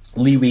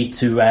 leeway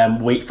to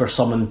wait for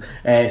someone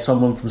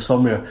from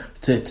somewhere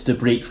to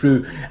break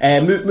through.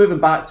 Moving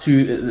back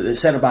to the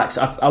centre backs,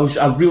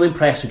 I'm really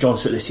impressed with John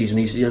Souttar this season.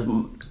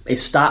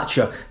 His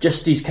stature,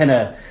 just his kind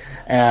of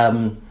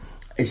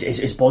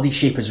his body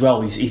shape as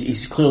well.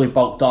 He's clearly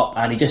bulked up,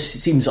 and he just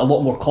seems a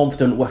lot more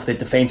confident with the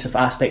defensive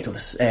aspect of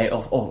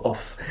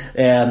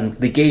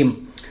the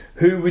game.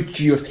 Who would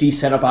your three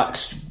centre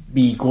backs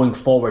be going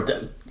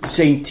forward?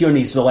 Saying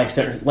Tierney's the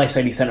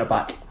left-sided centre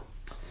back.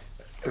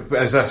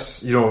 Is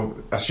this,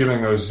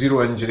 assuming there's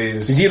zero injuries?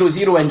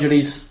 Zero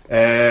injuries.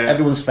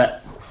 Everyone's fit.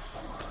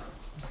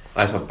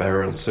 I'd have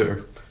Berra and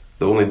Souttar.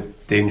 The only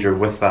danger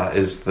with that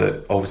is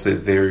that obviously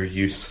they're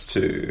used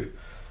to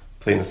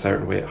playing a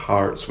certain way at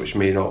Hearts, which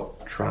may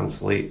not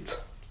translate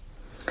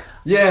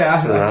to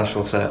the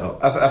national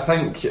setup. I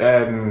think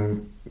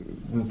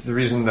the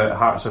reason that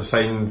Hearts have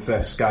signed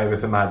this guy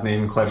with a mad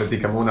name, Clever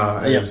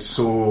Dikamona, is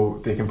so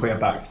they can play a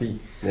back three.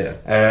 Yeah.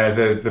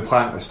 The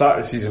plan at the start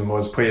of the season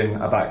was playing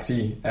a back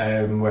three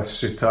with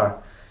Souttar,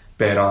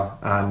 Berra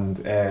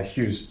and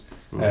Hughes.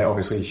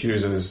 Obviously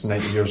Hughes is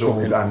 90 years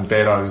old and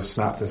Berra has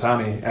snapped his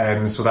hammy,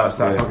 so that's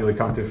not really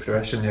come to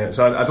fruition yet.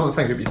 So I don't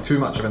think it'd be too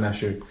much of an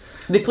issue.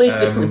 They played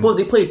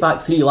back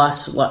three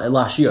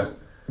last year.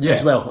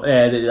 As well,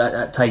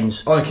 at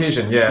times. On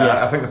occasion,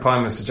 I think the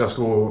plan was to just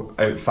go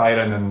out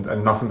firing and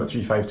nothing but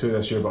 3-5-2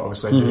 this year, but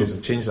obviously injuries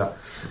have changed that.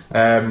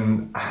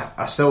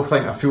 I still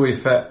think a fully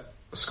fit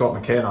Scott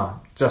McKenna,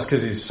 just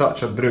because he's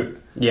such a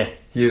brute. Yeah.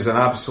 He is an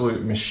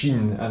absolute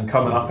machine, and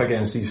coming up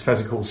against these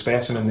physical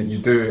specimen that you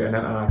do in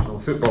international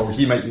football,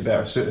 he might be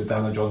better suited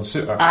than a John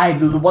Souttar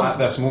at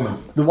this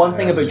moment. The one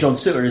thing about John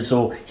Souttar is,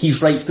 though,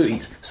 he's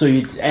right-footed, so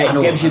it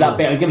gives you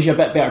a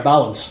bit better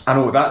balance. I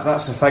know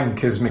that's the thing,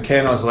 because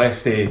McKenna's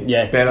lefty,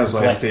 Berra's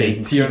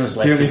lefty, Tierney's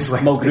lefty,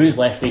 Mulgrew's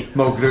lefty.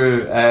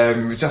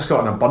 We've just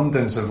got an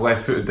abundance of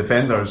left-footed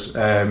defenders,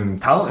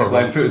 talented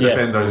left-footed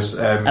defenders,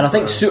 and I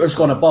think Souttar's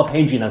gone above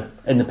Hendry now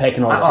in the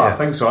pecking order. I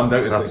think so,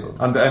 undoubtedly.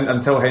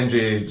 Until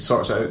Hendry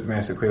sorts it out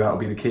domestically, that'll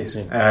be the case.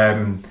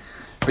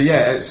 But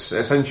yeah,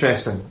 it's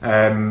interesting.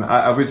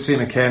 I would say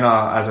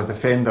McKenna as a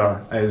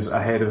defender is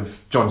ahead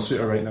of John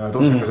Souttar right now. I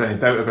don't think there's any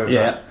doubt about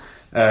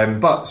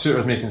that. But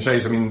Souttar's making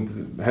strides. I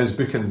mean, his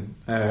booking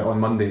on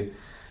Monday,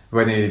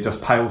 when he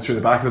just piled through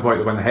the back of the boy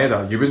to win the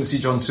header, you wouldn't see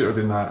John Souttar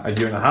doing that a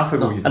year and a half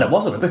ago. And it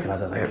wasn't a booking, I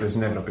don't think. It was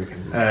never a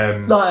booking.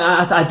 No,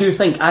 I do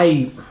think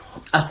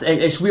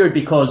it's weird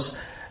because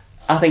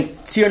I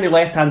think Tierney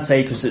left hand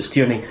side because it's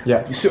Tierney.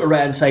 Souttar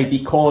right hand side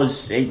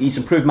because he's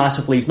improved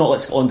massively. He's not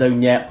let Scotland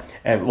down yet,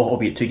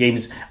 albeit 2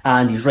 games,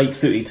 and he's right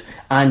footed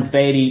and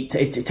very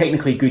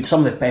technically good.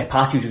 Some of the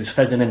passes he was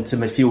fizzing into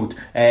midfield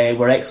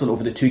were excellent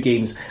over the 2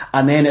 games,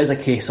 and then it is a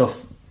case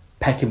of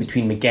picking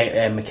between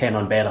McKenna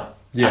and Berra.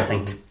 I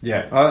think.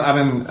 I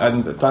mean,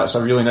 and that's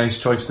a really nice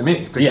choice to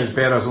make because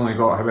Berra's only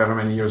got however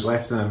many years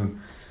left in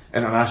him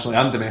internationally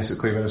and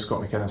domestically, whereas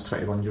Scott McKenna's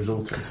 21 years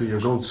old, 22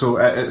 years old. So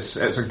it's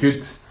a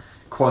good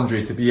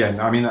quandary to be in.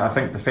 I mean, I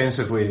think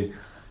defensively,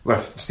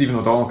 with Stephen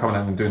O'Donnell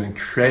coming in and doing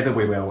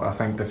incredibly well, I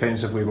think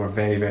defensively we're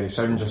very, very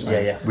sound just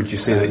now. Would you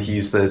say that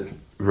he's the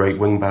right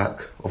wing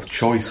back of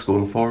choice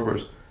going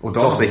forward?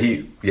 O'Donnell?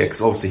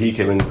 Because obviously he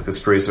came in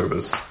because Fraser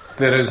was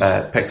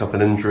picked up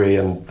an injury,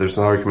 and there's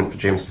an argument for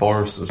James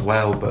Forrest as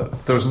well.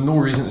 But there's no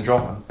reason to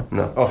drop him.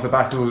 No, off the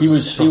back of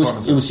those he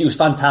was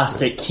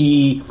fantastic.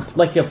 He,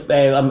 like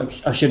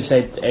I should have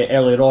said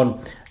earlier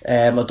on,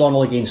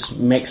 O'Donnell against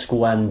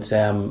Mexico and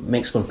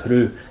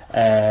Peru.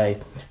 I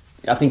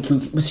think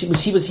was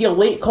he a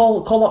late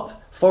call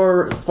up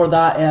for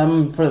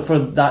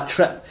that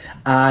trip,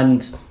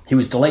 and he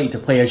was delighted to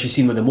play, as you've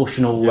seen with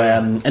emotional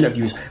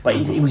interviews. But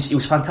he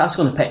was fantastic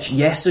on the pitch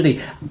yesterday.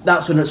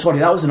 That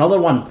was another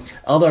one.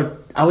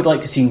 I would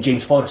like to see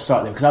James Forrest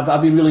start there because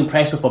I've been really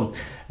impressed with him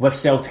with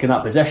Celtic in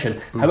that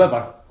position.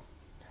 However,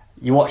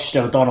 you watched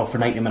O'Donnell for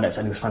 90 minutes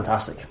and he was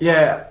fantastic.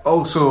 Yeah.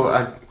 Also,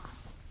 I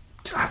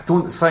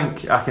don't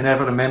think I can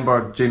ever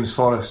remember James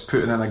Forrest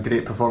putting in a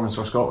great performance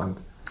for Scotland.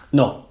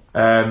 No.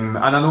 And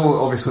I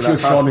know obviously I'm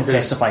sure Sean will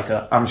testify to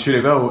that. I'm sure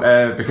he will,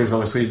 because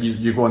obviously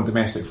you go on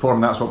domestic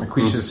form. That's what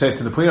Mikkelsen has said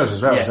to the players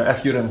as well, is that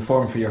if you're in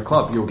form for your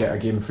club, you'll get a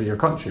game for your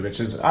country,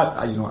 which is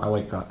I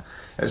like that.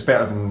 It's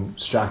better than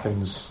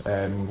Strachan's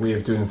way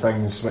of doing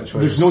things, which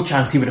was, there's no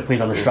chance he would have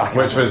played under Strachan,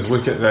 which was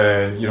look at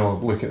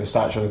the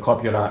stature of the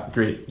club you're at.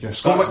 Great, you're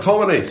Scott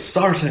McTominay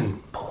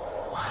starting,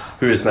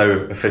 who is now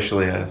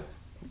officially a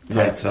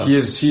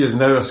he is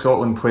now a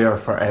Scotland player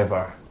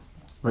forever,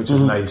 which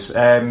is nice.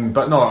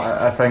 But no,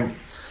 I think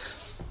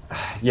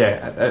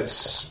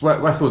it's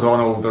with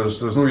O'Donnell.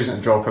 There's no reason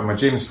to drop him. With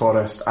James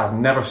Forrest, I've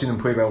never seen him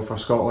play well for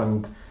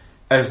Scotland.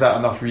 Is that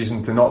enough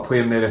reason to not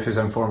play him there if he's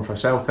in form for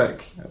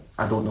Celtic?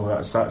 I don't know.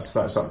 That's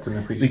up to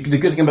McLeish. The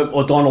good thing about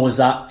O'Donnell is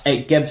that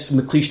it gives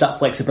McLeish that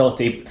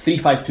flexibility.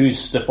 3-5-2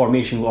 is the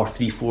formation, or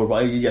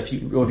 3-4, if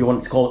you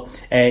want to call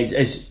it,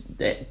 is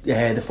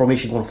the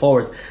formation going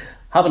forward.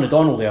 Having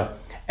O'Donnell there,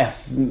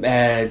 if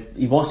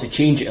he wants to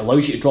change it,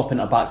 allows you to drop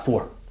into a back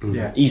 4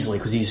 easily,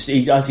 because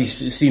as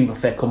he's seen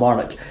with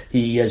Kilmarnock,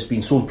 he has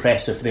been so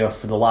impressive there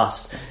for the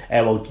last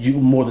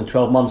more than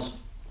 12 months.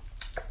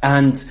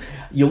 And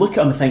you look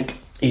at him and think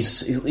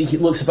he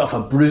looks a bit of a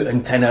brute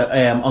and kind of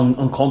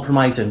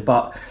uncompromising,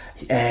 but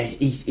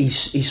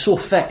he's so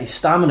fit. His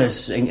stamina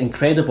is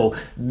incredible.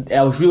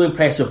 I was really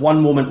impressed with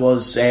one moment. It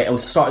was the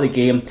start of the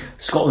game.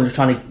 Scotland was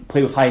trying to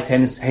play with high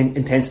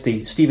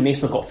intensity. Stephen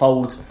Naismith got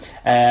fouled.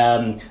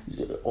 O'Donnell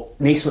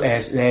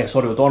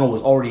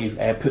was already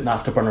putting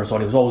afterburners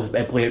on. He was always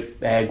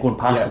going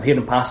past him,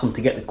 heading past him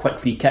to get the quick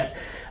free kick.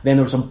 Then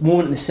there was a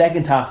moment in the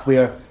second half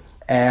where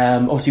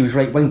obviously he was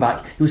right wing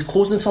back. He was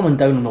closing someone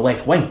down on the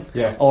left wing,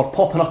 or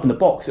popping up in the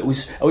box. It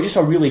was just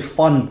a really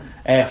fun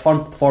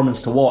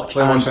performance to watch.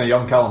 Like watching a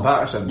young Callum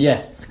Patterson,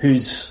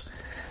 it's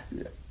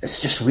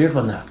just weird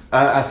one there.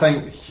 I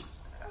think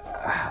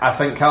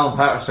Callum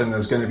Patterson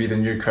is going to be the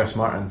new Chris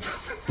Martin.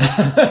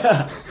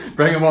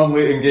 Bring him on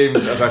late in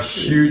games as a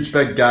huge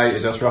big guy to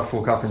just rough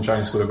folk up and try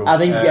and score a goal. I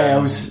think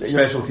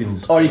special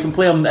teams. Or you can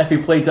play him if he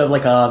played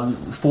like a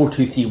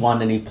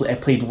 4-2-3-1 and he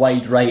played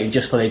wide right and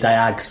just for the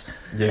diags.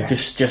 Yeah.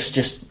 Just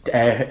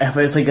if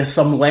it's like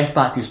some left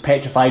back who's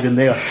petrified in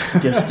there,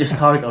 just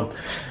target him.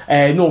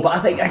 No, but I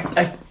think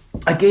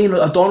again,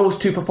 O'Donnell's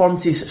two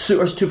performances,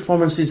 Souttar's two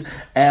performances.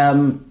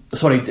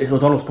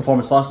 O'Donnell's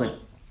performance last night.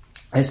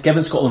 It's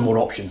given Scotland more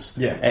options.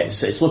 Yeah,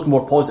 it's looking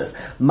more positive.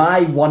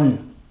 My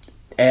one.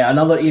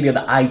 Another area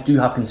that I do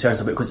have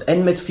concerns about, because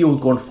in midfield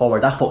going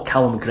forward, I thought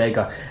Callum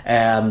McGregor,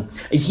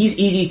 he's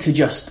easy to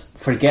just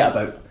forget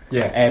about.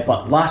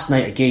 But last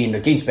night again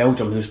against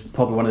Belgium, who's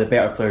probably one of the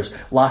better players,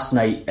 last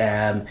night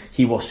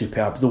he was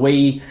superb. The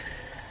way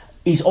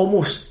he's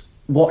almost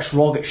watched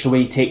Rogic, the way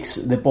he takes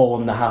the ball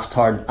in the half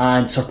turn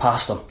and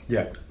surpassed him.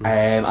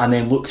 And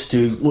then looks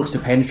to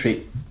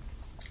penetrate.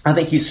 I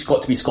think he's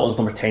got to be Scotland's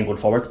number 10 going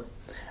forward.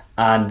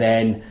 And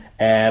then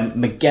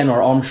McGinn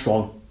or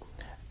Armstrong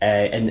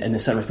in the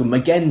centre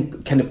midfield.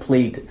 McGinn kind of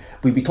played.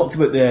 We talked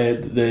about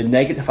the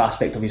negative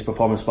aspect of his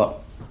performance,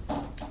 but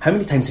how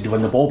many times did he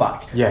win the ball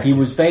back? He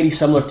was very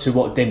similar to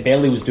what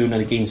Dembele was doing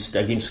against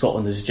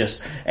Scotland. Is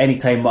just any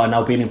time an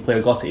Albanian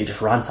player got it, he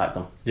just ransacked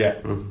them.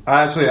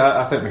 I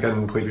think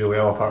McGinn played really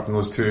well, apart from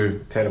those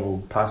two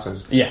terrible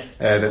passes.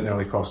 That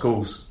nearly cost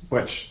goals.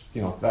 Which,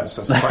 that's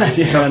a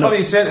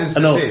funny sentence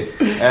to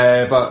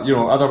say. But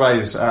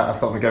otherwise, I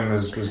thought McGinn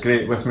was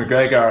great. With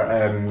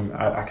McGregor,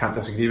 I can't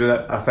disagree with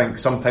it. I think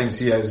sometimes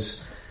he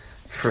is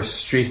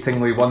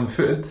frustratingly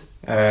one-footed.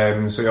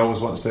 So he always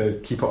wants to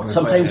keep it on his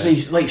sometimes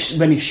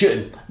when he's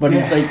shooting, when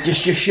he's like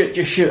just shoot,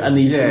 and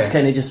he's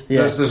kind of just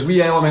There's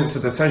wee elements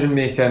of decision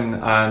making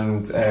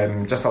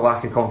and just a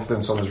lack of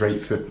confidence on his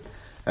right foot,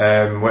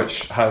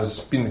 which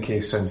has been the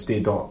case since day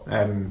dot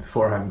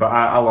for him. But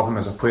I love him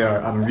as a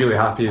player. I'm really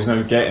happy he's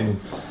now getting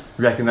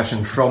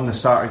recognition from the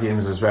starter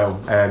games as well,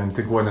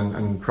 to go in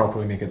and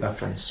properly make a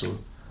difference. So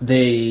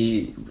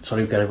I was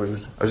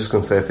just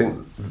going to say, I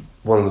think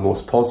one of the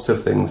most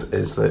positive things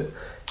is that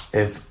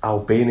if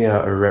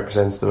Albania are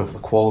representative of the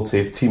quality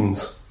of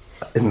teams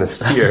in this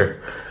tier,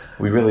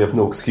 we really have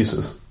no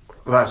excuses.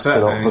 That's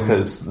it.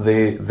 Because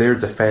their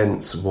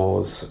defence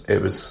was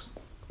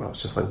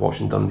just like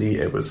watching Dundee.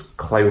 It was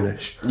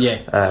clownish.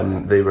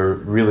 They were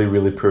really,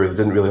 really poor. They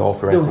didn't really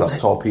offer anything up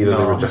top either.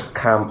 They were just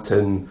camped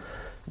in,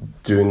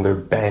 doing their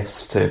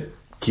best to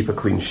keep a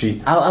clean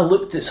sheet. I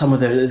looked at some of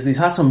they've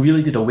had some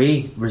really good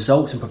away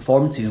results and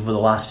performances over the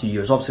last few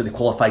years. Obviously they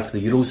qualified for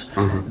the Euros.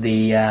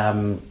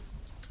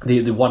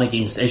 They won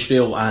against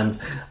Israel, and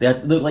they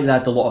looked like they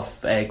had a lot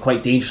of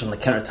quite dangerous on the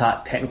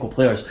counter-attack technical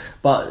players,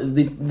 but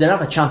they didn't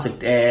have a chance to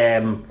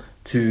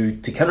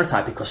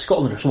counter-attack because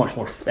Scotland are so much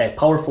more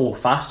powerful,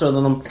 faster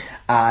than them,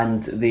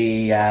 and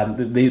they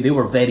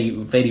were very,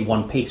 very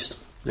one-paced.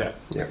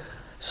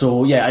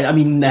 So I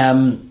mean,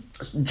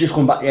 just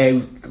going back,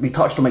 we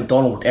touched on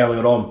McDonald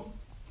earlier on.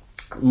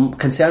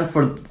 Concern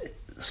for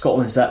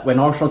Scotland is that when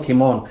Armstrong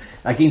came on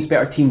against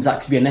better teams,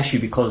 that could be an issue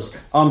because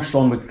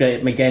Armstrong,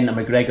 McGinn and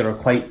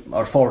McGregor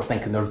are forward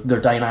thinking. They're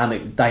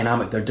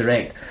dynamic, they're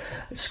direct.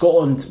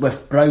 Scotland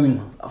with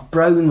Brown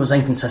was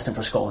inconsistent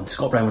for Scotland.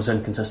 Scott Brown was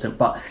inconsistent,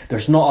 but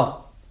there's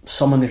not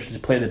someone there to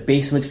play at the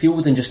base of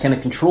midfield and just kind of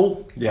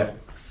control.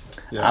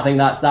 I think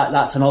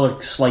that's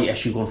another slight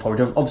issue going forward.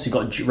 You've obviously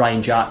got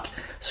Ryan Jack,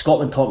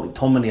 Scotland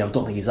McTominay. I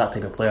don't think he's that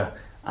type of player.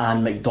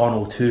 And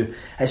McDonald too.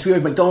 It's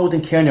weird, McDonald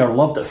and Kearney are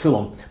loved at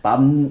Fulham, but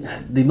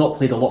they've not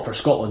played a lot for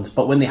Scotland.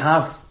 But when they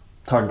have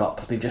turned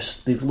up,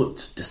 they've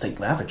looked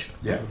distinctly average.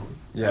 It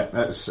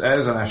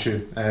is an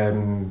issue,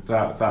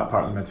 that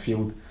part of the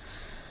midfield.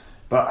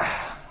 But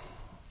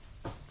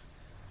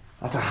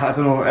I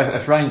don't know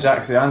if Ryan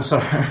Jack's the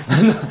answer.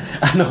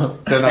 I know.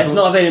 It's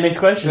not a very nice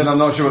question. Then I'm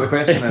not sure what the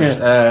question is.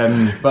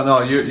 But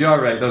no, you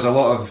are right. There's a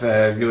lot of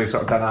really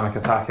sort of dynamic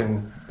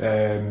attacking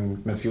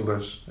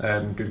midfielders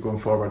good going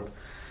forward.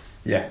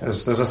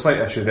 There's a slight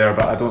issue there,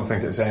 but I don't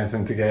think it's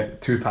anything to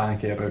get too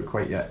panicky about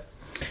quite yet.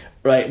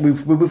 Right,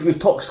 we've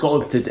talked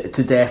Scotland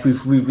to death.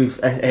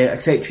 We've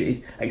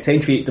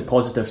accentuated the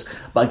positives,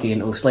 but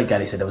again, it was like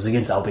Gary said, it was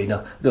against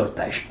Albania. They were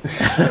pish.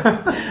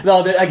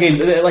 No, again,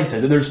 like I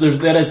said,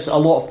 there is a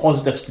lot of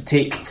positives to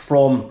take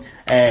from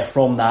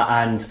that,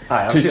 and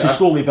to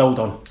slowly build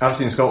on. I've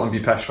seen Scotland be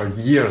pish for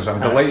years.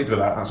 I'm delighted with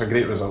that. That's a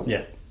great result.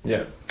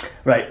 Yeah.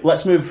 Right,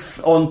 let's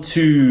move on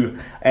to...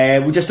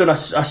 we're just doing a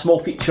small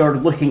feature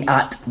looking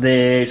at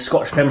the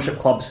Scottish Premiership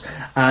clubs,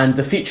 and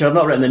the feature, I've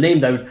not written the name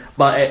down,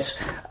 but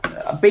it's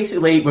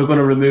basically we're going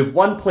to remove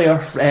one player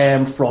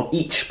from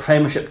each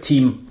Premiership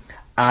team,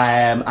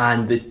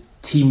 and the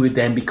team would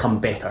then become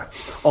better,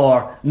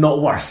 or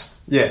not worse.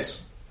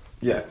 Yes.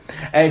 Yeah.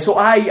 So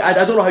I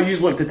don't know how you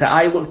looked at it.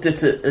 I looked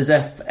at it as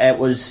if it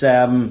was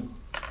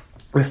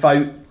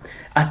without...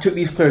 I took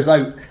these players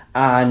out,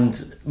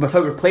 and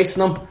without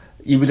replacing them,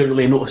 you wouldn't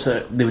really notice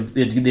that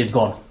they'd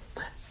gone,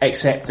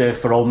 except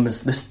for all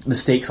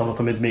mistakes some of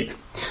them would make.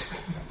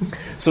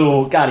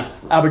 So, Gary,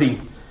 Aberdeen,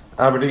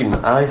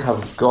 I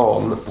have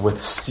gone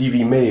with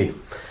Stevie May.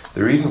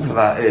 The reason for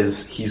that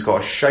is he's got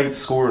a shite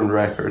scoring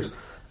record,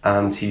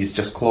 and he's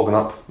just clogging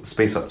up the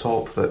space up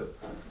top that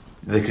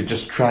they could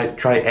just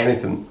try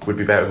anything would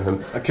be better than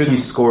him.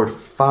 He's scored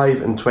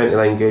 5 in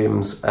 29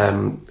 games.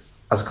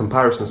 As a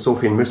comparison,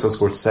 Sophie and Musa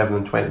scored 7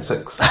 and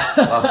 26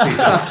 last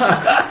season.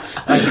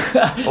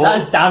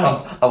 That's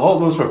damning. A lot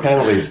of those were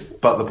penalties,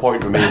 but the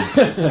point remains,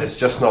 it's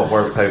just not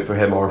worked out for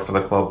him or for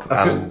the club,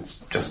 and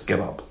just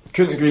give up.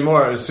 Couldn't agree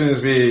more. As soon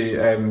as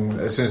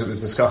it was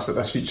discussed that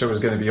this feature was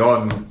going to be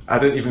on, I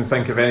didn't even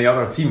think of any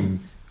other team.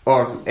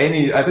 I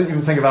didn't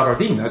even think of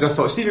Aberdeen. I just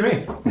thought Stevie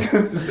May.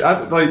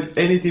 Like,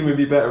 any team would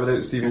be better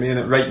without Stevie May in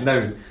it right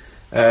now.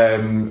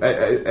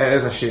 It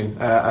is a shame.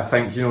 I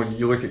think, you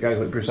look at guys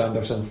like Bruce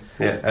Anderson,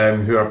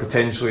 who are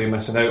potentially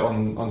missing out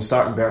on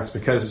starting berths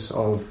because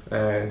of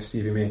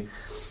Stevie May.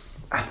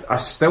 I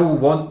still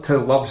want to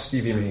love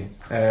Stevie May,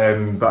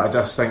 but I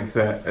just think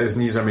that his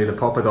knees are made of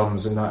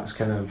poppadoms, and that's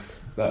kind of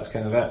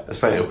it. It's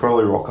fine. He'll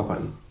probably rock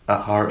up at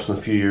Hearts in a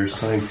few years'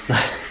 time.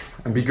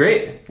 And be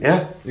great.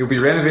 Yeah, you'll be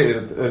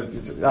renovated.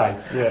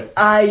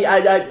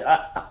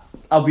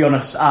 I'll be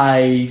honest, I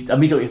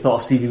immediately thought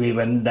of Stevie May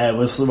when I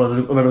was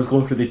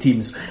going through the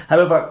teams.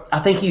 However, I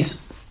think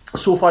he's,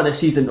 so far this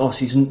season,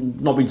 obviously he's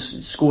not been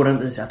scoring.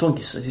 I don't think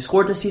has he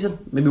scored this season?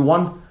 Maybe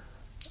one?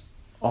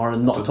 Or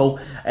not at all.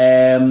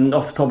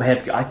 Off the top of my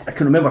head, I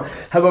couldn't remember.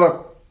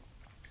 However,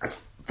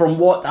 from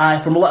what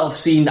little I've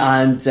seen,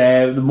 and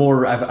the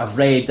more I've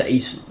read, that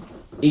he's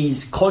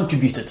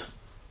contributed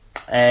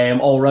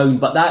all round,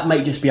 but that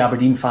might just be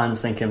Aberdeen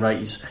fans thinking, right,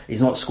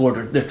 he's not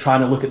scored. They're trying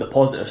to look at the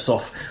positives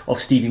of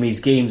Stevie May's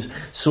games.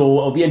 So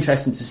it'll be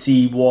interesting to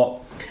see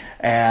what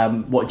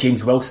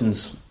James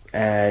Wilson's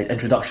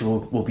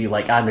introduction will be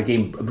like. And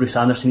again, Bruce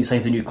Anderson, he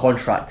signed a new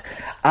contract.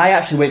 I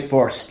actually went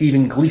for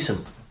Stephen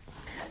Gleeson,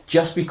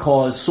 just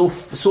because so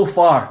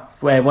far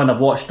when I've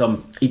watched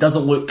him, he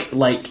doesn't look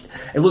like...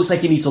 It looks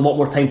like he needs a lot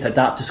more time to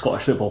adapt to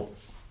Scottish football.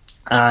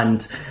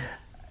 And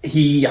I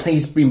think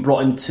he's been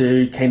brought in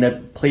to kind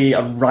of play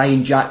a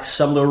Ryan Jack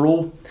similar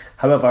role.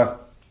 However,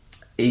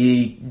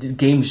 the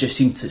games just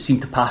seem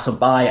to pass him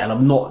by, and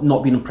I've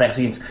not been impressed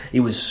against. He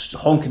was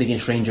honking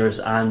against Rangers,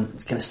 and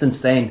kind of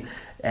since then,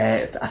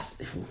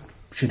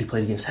 should he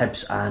played against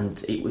Hibs,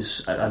 and it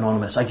was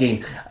anonymous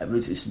again.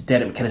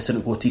 Derek McInnes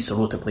didn't go to Easter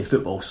Road to play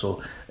football,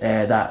 so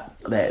that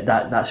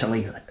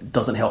certainly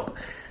doesn't help.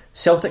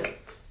 Celtic.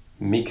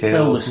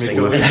 Mikkelsen.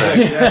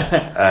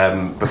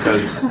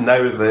 Because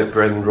now that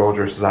Brendan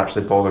Rodgers has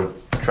actually bothered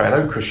trying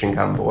out Christian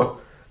Gamboa,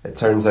 it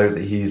turns out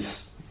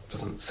that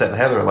doesn't set the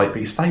heather alight, but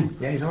he's fine.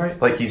 Yeah, he's alright.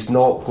 Like, he's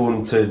not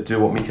going to do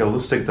what Mikael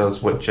Lustig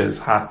does, which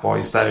is hack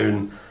boys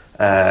down,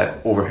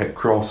 overhit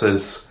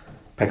crosses,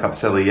 pick up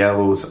silly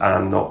yellows,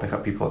 and not pick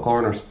up people at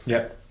corners.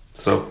 Yeah.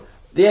 So...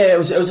 Yeah, it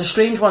was a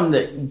strange one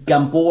that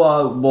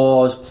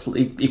Gamboa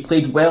he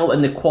played well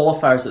in the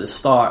qualifiers at the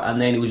start,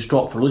 and then he was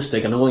dropped for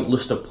Lustig, and I don't think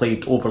Lustig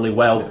played overly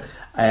well.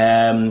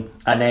 And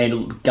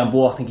then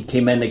Gamboa, I think he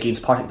came in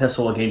against Partick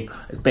Thistle again,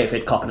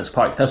 Betfred Cup, and it's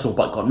Partick Thistle,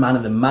 but got man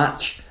of the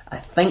match, I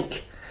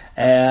think.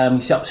 He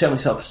certainly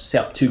set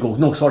up 2 goals.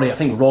 No, sorry, I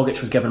think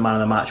Rogic was given man of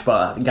the match,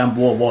 but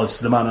Gamboa was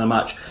the man of the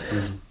match.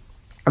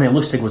 And then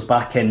Lustig was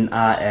back in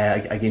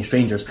against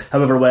Rangers.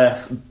 However,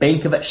 with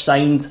Benkovic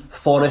signed,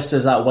 Forrest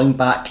as that wing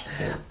back,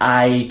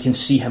 I can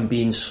see him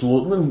being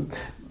slowly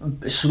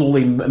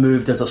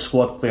moved as a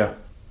squad player.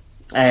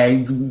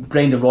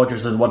 Brendan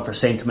Rodgers is one for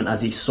sentiment,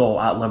 as he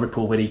saw at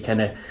Liverpool, where he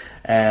kind of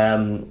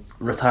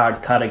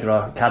retired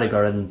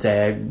Carragher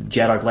and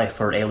Gerrard left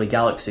for LA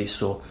Galaxy.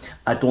 So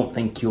I don't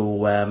think he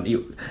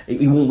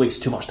won't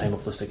waste too much time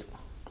with Lustig.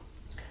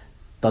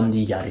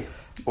 Dundee, Gary.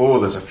 Oh,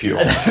 there's a few.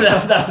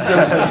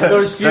 there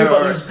was few,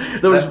 but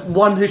there was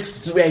one who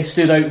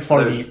stood out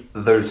for me.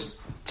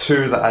 There's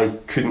 2 that I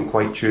couldn't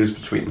quite choose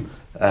between.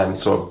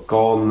 So I've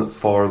gone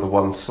for the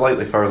one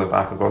slightly further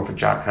back. I've gone for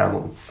Jack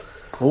Hamlin.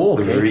 Oh,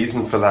 okay. The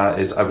reason for that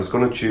is I was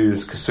going to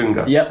choose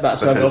Kasunga. Yep,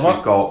 that's because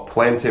we've got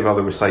plenty of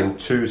other. We signed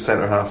 2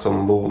 centre halves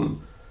on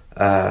loan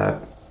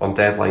on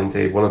deadline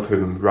day. One of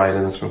whom,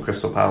 Ryan Innes from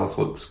Crystal Palace,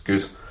 looks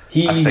good.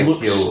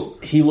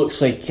 He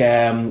looks like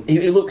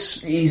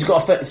he's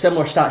got a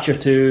similar stature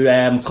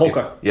to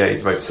Coker. Yeah,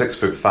 he's about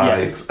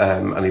 6'5",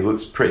 and he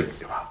looks pretty.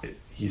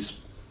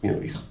 He's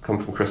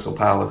come from Crystal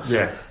Palace,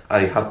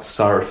 and he had to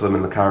start for them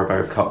in the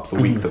Carabao Cup the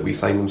week that we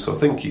signed him. So I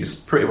think he's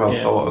pretty well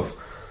thought of,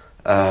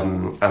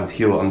 and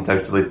he'll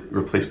undoubtedly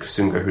replace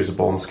Kasunga, who's a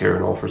bomb scare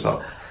and offers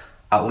up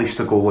at least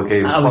a goal a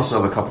game, plus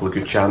another couple of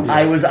good chances.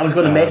 I was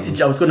going to message.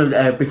 I was going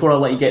to before I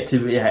let you get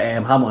to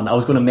Hamilton. I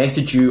was going to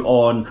message you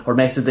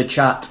message the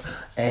chat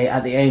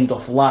at the end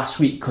of last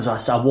week, because I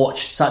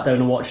sat down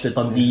and watched the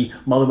Dundee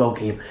Motherwell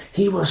game.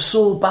 He was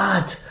so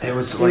bad. It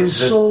was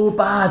so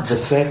bad. The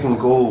second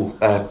goal,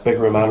 Big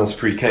Romano's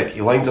free kick. He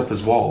lines up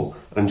his wall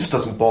and just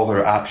doesn't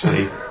bother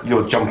actually,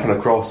 jumping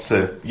across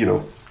to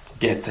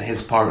get to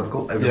his part of the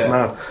goal. It was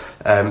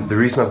mad. The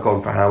reason I've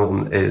gone for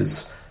Hamilton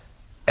is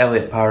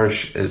Elliot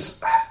Parish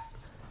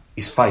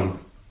he's fine.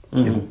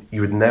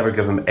 You would never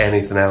give him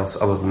anything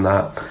else other than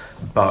that,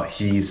 but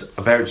he's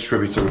a better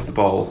distributor of the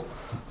ball.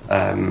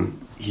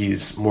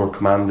 He's more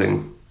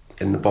commanding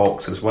in the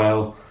box as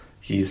well.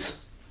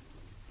 He's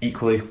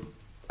equally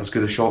as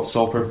good a shot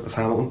stopper as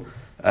Hamilton,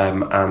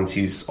 and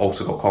he's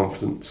also got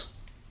confidence,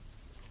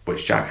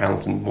 which Jack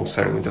Hamilton most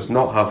certainly does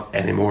not have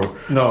anymore.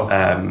 No.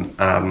 And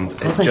I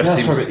think it just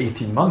seems for about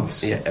 18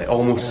 months. Yeah, it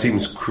almost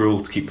seems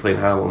cruel to keep playing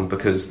Hamilton,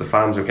 because the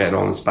fans are getting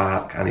on his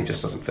back and he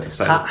just doesn't fit the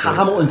side.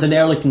 Hamilton's an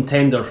early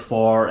contender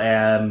for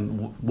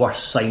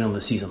worst signing of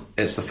the season.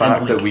 It's the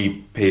fact that we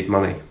paid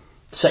money.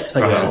 6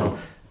 figures.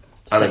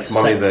 And it's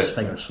money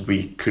that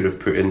we could have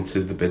put into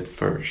the bid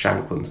for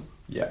Shankland.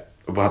 Yeah.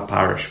 We had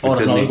Parish. Or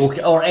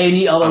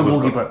any other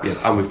goalkeeper.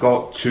 And we've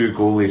got two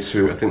goalies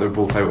who I think they're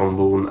both out on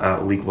loan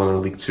at League 1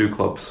 and League 2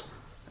 clubs.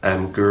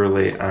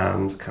 Gurley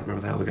and, I can't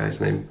remember the other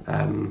guy's name,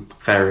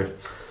 Ferry.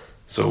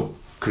 So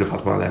could have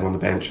had one of them on the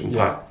bench and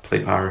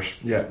play Parish.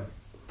 Yeah.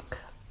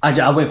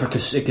 I went for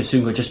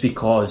Kasunga just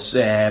because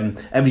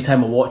every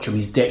time I watch him,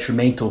 he's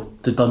detrimental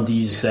to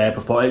Dundee's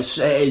performance.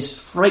 It's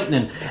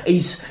frightening.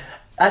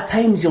 At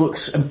times he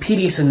looks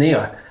imperious in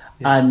there,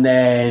 and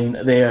then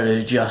there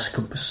is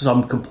just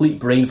some complete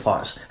brain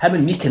farts. Him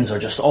and Meekins are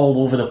just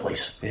all over the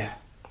place. Yeah,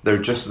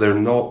 they're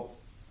not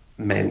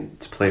meant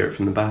to play out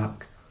from the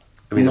back.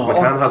 I mean,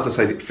 McCann has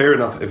decided, fair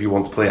enough if you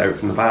want to play out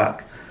from the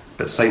back,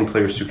 but sign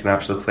players who can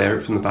actually play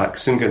out from the back.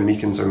 Kasunga and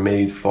Meekins are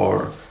made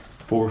for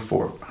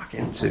 4-4 back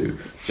into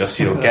just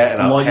getting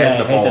up,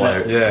 heading the ball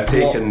out,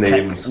 taking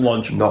names,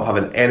 not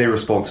having any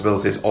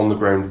responsibilities on the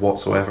ground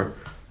whatsoever.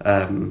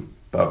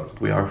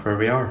 But we are where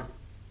we are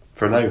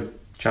for now.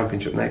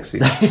 Championship next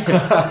season.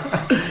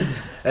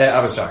 I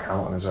was Jack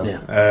Hamilton as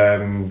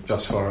well.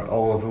 Just for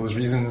all of those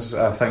reasons.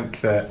 I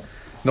think that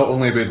not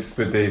only would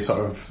they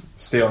sort of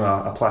stay on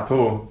a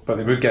plateau, but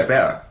they would get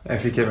better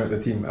if he came out of the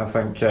team. I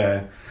think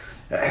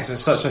it's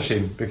such a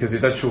shame, because he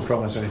did show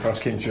promise when he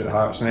first came through at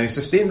Hearts, and then he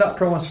sustained that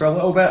promise for a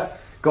little bit,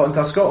 got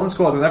into a Scotland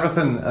squad and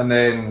everything, and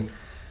then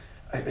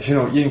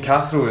Ian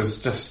Cathro is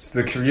just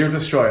the career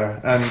destroyer,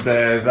 and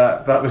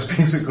that was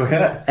basically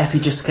it. If he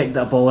just kicked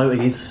that ball out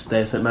against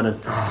St Mirren.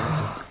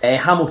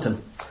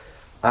 Hamilton.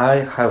 I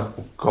have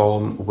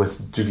gone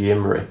with Dougie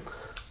Imrie.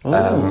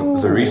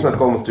 The reason I've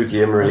gone with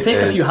Dougie Imrie is... I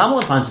think a few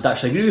Hamilton fans would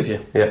actually agree with you.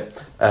 Yeah.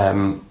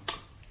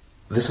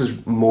 This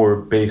is more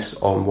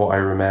based on what I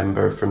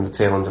remember from the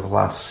tail end of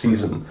last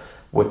season,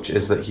 which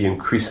is that he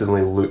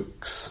increasingly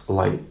looks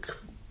like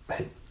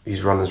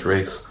he's run his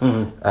race.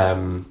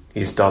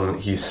 He's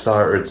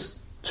started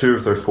 2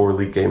 of their 4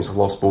 league games, have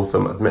lost both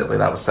of them. Admittedly,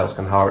 that was Celtic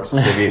and Hearts.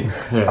 It's maybe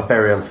a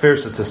very unfair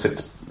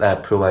statistic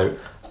to pull out,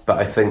 but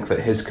I think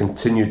that his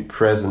continued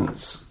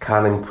presence,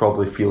 Canning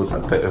probably feels a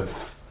bit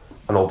of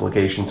an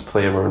obligation to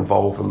play him or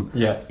involve him,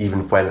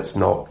 even when it's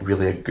not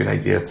really a good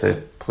idea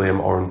to play him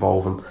or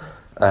involve him.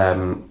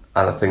 And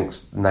I think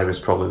now is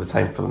probably the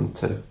time for them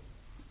to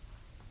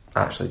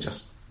actually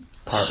just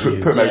put him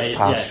out to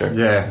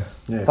pasture.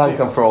 Thank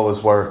him for all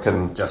his work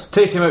and just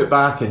take him out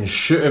back and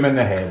shoot him in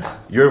the head.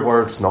 Your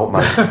words, not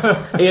mine.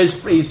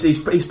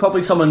 He's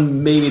probably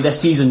someone maybe this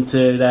season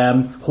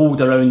to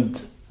hold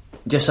around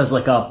just as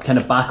like a kind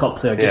of backup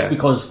player, just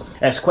because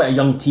it's quite a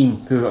young team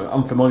who are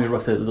unfamiliar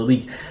with the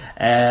league.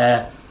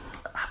 I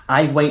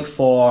went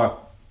for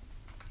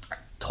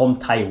Tom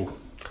Tyrrell.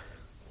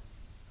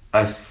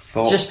 I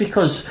thought, just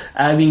because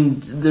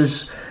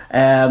there's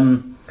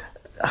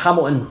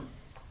Hamilton.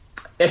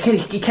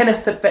 He kind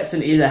of fits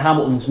into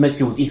Hamilton's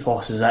midfield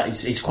ethos, is that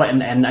he's quite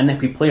a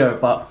nippy player,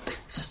 but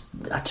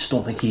I just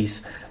don't think he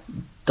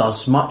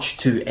does much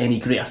to any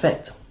great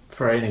effect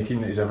for any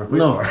team that he's ever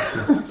played for.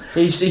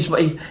 he's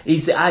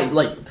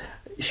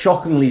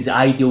shockingly he's the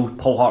ideal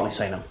Paul Hartley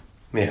signing.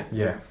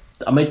 Yeah.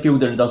 A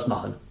midfielder who does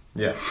nothing.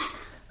 Yeah.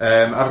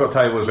 I've got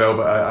Tyrrell as well,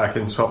 but I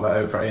can swap that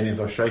out for any of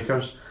their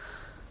strikers.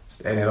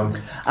 Just any of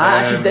them. I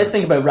actually did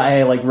think about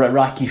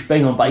Rakesh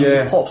Bingham, but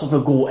he pops up a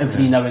goal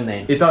every now and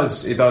then. He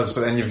does,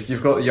 but then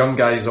you've got young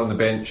guys on the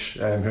bench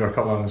who are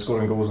coming on and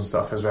scoring goals and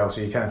stuff as well, so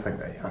you kind of think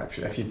that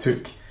if you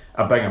took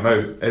a Bingham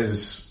out,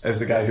 is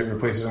the guy who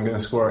replaces him going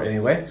to score any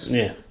less?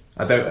 Yeah.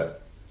 I doubt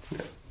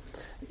it.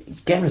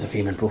 Getting rid of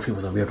Eamon Brophy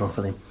was a weird one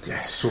for them. Yeah,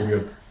 so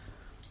weird.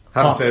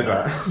 Having said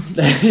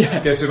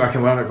that, guess who my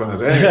Kilmarnock one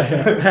is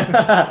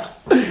anyway?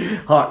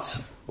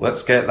 Hearts.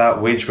 Let's get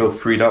that wage bill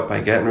freed up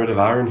by getting rid of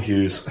Aaron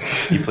Hughes.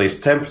 He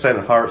plays 10%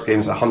 of Hearts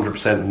games,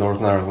 100% of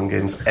Northern Ireland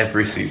games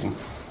every season.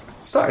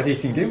 Started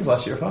 18 games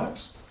last year for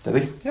Hearts.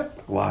 Did he?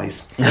 Yep.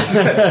 Lies.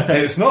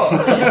 It's not.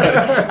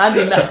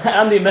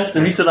 Andy missed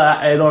the recent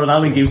Northern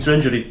Ireland games for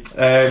injury.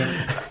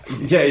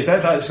 Yeah, he did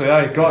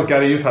actually. God,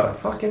 Gary, you've had a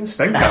fucking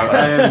stinker.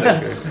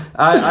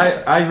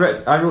 I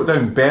wrote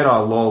down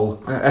Berra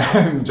lol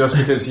just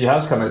because he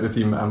has come out of the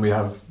team and we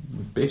have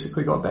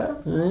basically got better.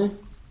 Mm-hmm.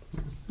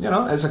 You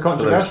know, it's a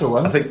controversial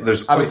one. I think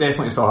I would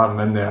definitely still have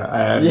him in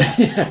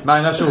there. My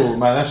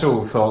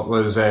initial thought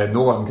was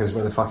no one, because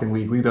we're the fucking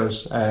league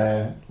leaders.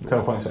 12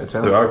 points out of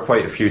 12. There are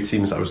quite a few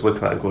teams I was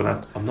looking at and going,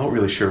 I'm not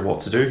really sure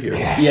what to do here.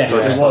 Yeah, so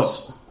it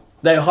was.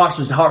 The Hearts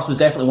was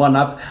definitely one.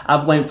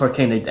 I've went for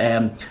kind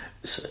of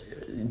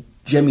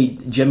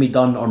Jimmy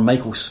Dunn or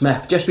Michael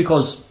Smith, just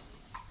because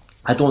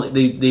I don't.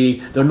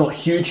 They're not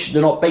huge.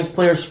 They're not big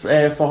players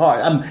for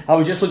Hearts. I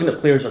was just looking at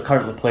players that are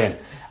currently playing.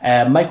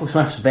 Michael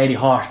Smith's very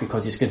harsh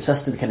because he's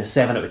consistent, kind of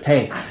 7 out of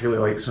 10. I really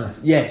like Smith.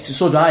 Yeah,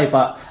 so do I.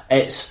 But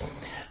it's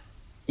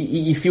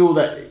you feel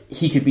that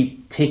he could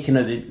be taken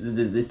out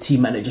the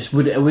team, and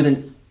it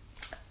wouldn't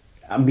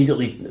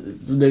immediately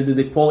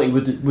the quality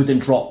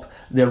wouldn't drop.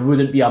 There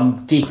wouldn't be a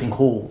gaping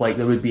hole like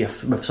there would be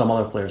with some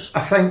other players.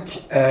 I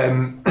think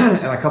in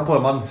a couple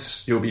of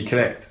months you'll be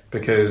correct,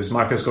 because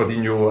Marcus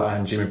Gordinho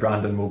and Jamie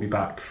Brandon will be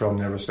back from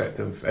their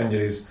respective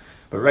injuries.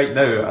 But right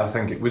now, I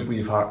think it would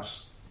leave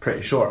Hearts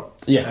pretty short.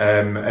 Yeah.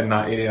 In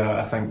that area,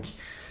 I think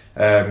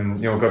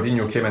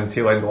Gordinho came in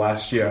tail end of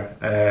last year,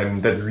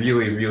 did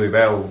really, really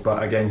well.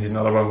 But again, he's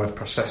another one with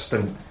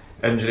persistent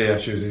injury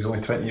issues. He's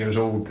only 20 years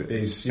old.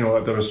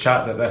 There was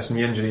chat that this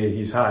knee injury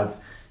he's had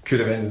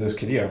could have ended his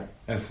career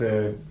if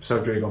the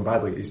surgery had gone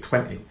badly. He's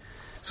 20,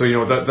 so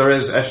there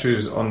is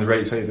issues on the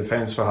right side of the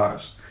fence for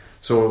Hearts.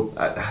 So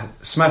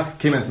Smith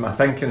came into my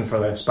thinking for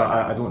this, but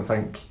I don't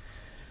think.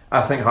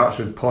 I think Hearts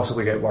would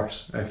possibly get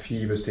worse if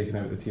he was taken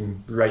out of the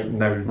team right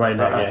now.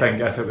 I think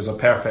if it was a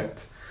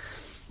perfect,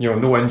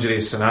 no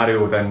injuries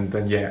scenario, then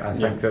I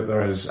think that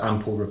there is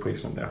ample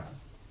replacement there.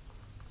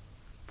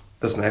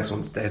 This next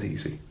one's dead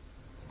easy.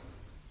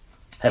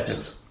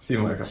 Hibs.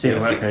 Stephen Whittaker.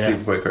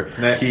 Stephen Whittaker.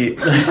 Next.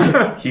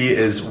 He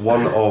is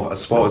one of a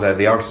spot that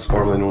the artist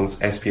formerly known as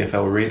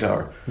SPFL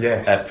Radar.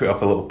 Yes. Put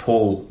up a little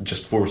poll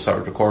just before we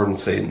started recording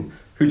saying,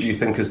 who do you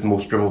think is the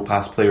most dribble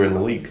pass player in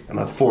the league? And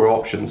I had 4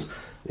 options.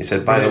 He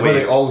said, by the way, were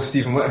they all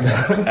Stephen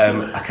Whittaker?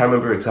 I can't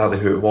remember exactly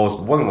who it was,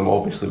 but one of them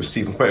obviously was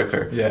Stephen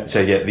Whittaker. Yeah. He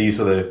said,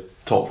 these are the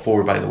top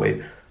 4, by the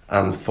way.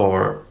 And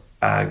for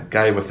a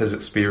guy with his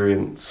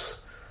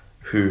experience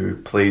who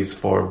plays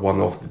for one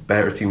of the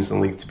better teams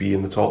in the league to be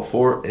in the top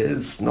 4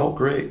 is not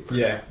great.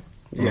 Yeah.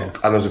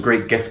 And there's a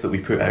great GIF that we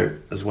put out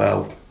as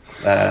well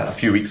a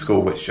few weeks ago,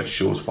 which just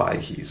shows why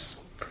he's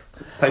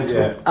time to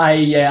go.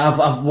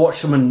 I've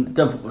watched him and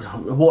I've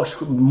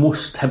watched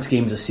most Hibs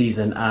games this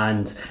season,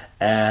 and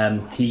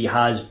he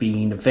has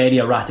been very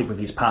erratic with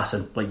his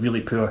passing, like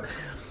really poor.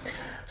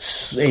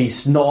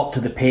 He's not up to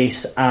the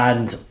pace,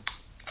 and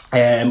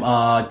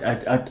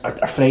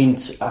a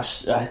friend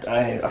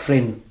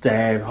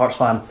Hearts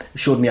fan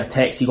showed me a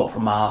text he got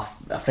from a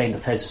friend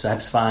of his, a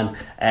Hibs fan,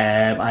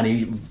 and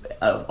he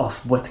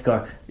of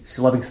Whittaker,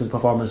 Livingston's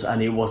performance,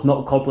 and it was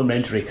not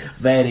complimentary,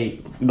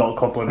 very not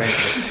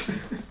complimentary.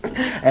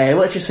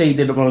 Let's just say he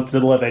didn't want to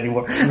live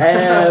anymore.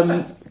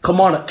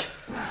 Kilmarnock.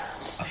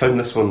 I found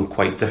this one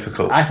quite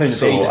difficult.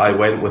 I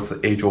went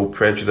with age-old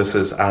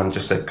prejudices and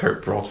just said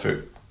Kurt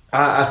Broadfoot.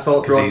 I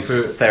thought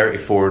Broadfoot. He's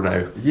 34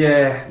 now.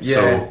 Yeah.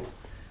 So,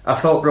 I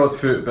thought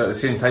Broadfoot, but at the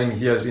same time,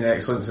 he has been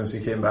excellent since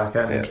he came back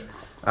in.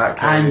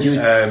 And you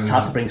would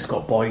have to bring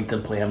Scott Boyd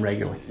and play him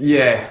regularly.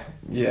 Yeah.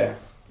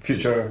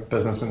 Future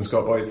businessman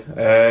Scott Boyd.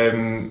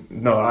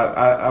 No,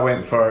 I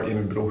went for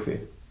Eamon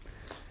Brophy.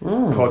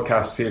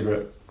 Podcast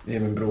favourite,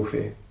 Eamon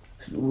Brophy.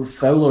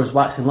 Fowler's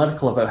waxing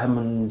lyrical about him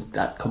and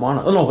that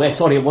Kilmarnock. Oh no,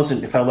 sorry, it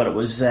wasn't Fowler, it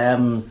was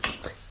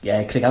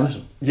Craig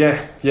Anderson. Yeah,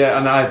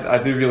 and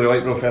I do really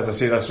like Brophy. As I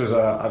say, this was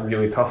a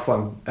really tough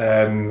one.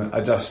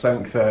 I just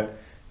think that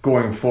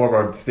going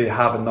forward they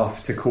have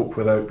enough to cope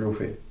without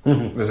Brophy.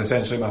 Was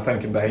essentially my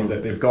thinking behind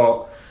it. They've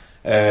got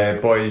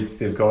Boyd,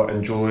 they've got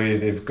Njoli,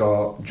 they've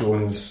got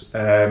Jones.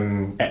 I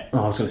was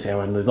going to say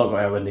Erwin. They've not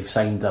got Erwin. They've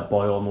signed a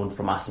boy on loan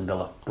from Aston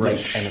Villa,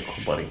 right in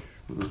a buddy.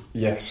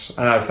 Yes,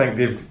 and I think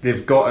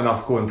they've got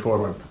enough going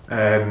forward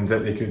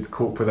that they could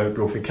cope without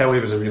Brophy. Kelly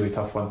was a really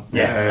tough one.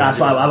 Yeah, that's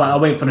why I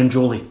went for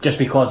Njoli, just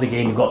because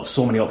again you've got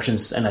so many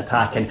options in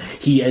attack and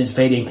he is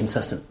very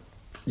inconsistent.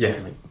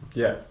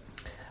 Yeah.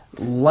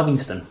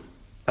 Livingston.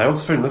 I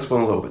also found this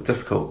one a little bit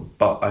difficult,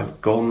 but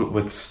I've gone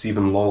with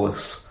Stephen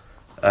Lawless.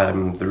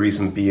 The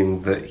reason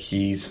being that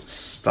he's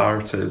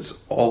started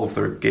all of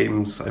their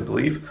games, I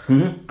believe,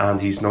 and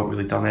he's not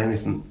really done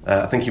anything.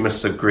 I think he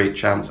missed a great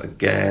chance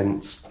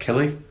against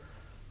Killie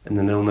in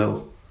the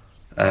 0-0.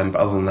 But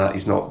other than that,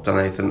 he's not done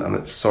anything, and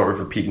it's sort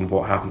of repeating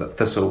what happened at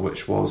Thistle,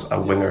 which was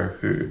a winger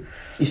who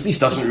he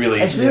doesn't really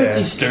do it.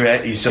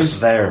 He's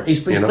just there. He's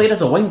played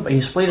as a wing.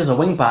 He's played as a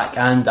wing back,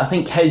 and I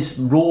think his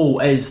role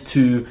is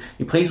he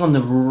plays on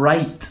the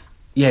right.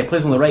 Yeah, he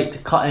plays on the right to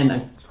cut in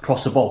and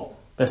cross the ball,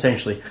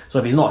 essentially. So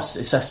if he's not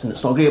assisting,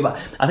 it's not great. But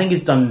I think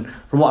he's done,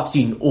 from what I've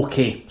seen,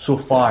 okay so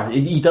far.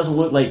 He doesn't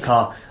look like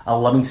a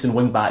Livingston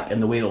wing back in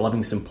the way that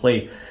Livingston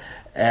play.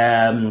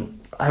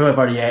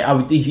 However, he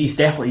was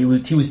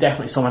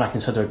definitely someone I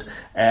considered.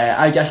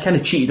 I just kind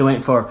of cheated and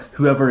went for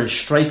whoever is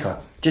striker,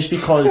 just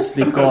because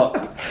they've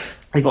got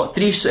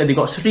three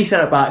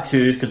centre backs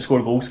who can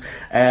score goals.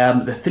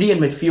 The three in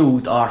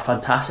midfield are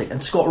fantastic,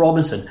 and Scott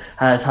Robinson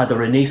has had a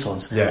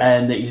renaissance.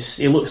 And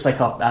he looks like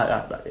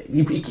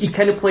he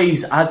kind of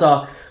plays as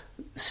a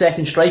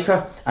second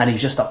striker, and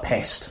he's just a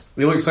pest.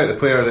 He looks like the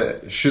player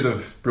that should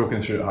have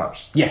broken through at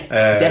Hearts.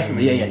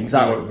 Definitely,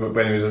 exactly.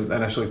 When he was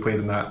initially played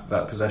in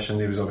that position,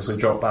 he was obviously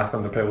dropped back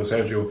under Paulo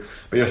Sergio.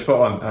 But you're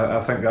spot on.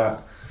 I think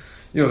that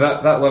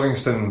that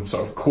Livingston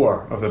sort of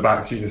core of the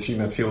back three, the three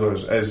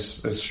midfielders,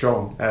 is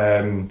strong.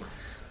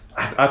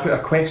 I put a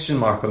question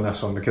mark on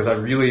this one because I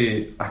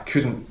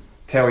couldn't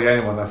tell you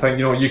anyone. I think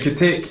you could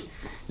take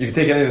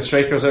any of the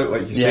strikers out,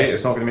 like you say.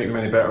 It's not going to make them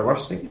any better or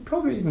worse. I think you'd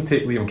probably even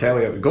take Liam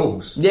Kelly out with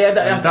goals.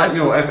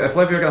 If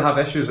Livy are going to have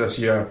issues this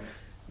year,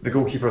 the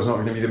goalkeeper is not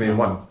going to be the main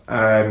one.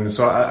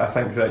 So I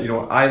think that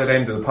either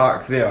end of the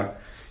park there,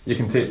 you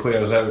can take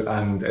players out,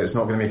 and it's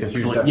not going to make a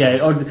huge difference.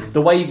 Yeah, or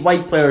the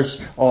wide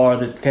players, or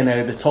the kind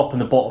of the top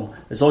and the bottom.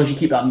 As long as you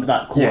keep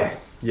that core,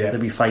 they'll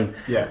be fine.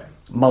 Yeah,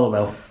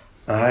 Motherwell.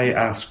 I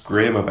asked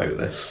Graham about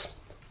this.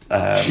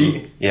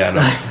 Yeah,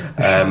 no.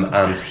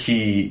 And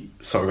he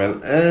sort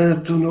of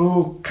went, don't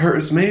know,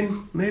 Curtis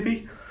Main,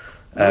 maybe?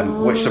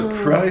 Which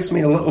surprised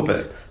me a little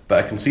bit.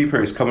 But I can see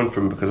where he's coming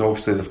from, because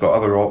obviously they've got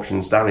other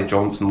options. Danny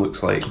Johnson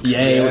looks like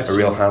a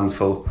real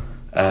handful.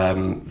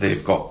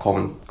 They've got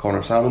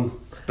Connor Salmon,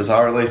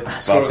 bizarrely. I'll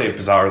say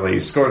bizarrely.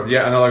 He's scored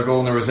yet another goal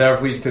in the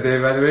reserve league today,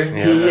 by the way.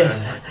 He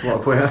is. What a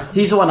player.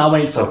 He's the one I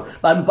went for.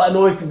 But I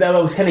know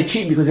I was kind of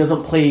cheating because he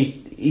doesn't play.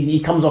 He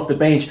comes off the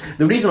bench.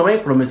 The reason I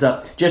went for him is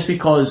that just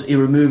because he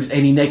removes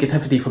any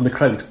negativity from the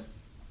crowd.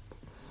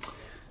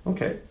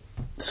 Okay.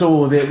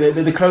 So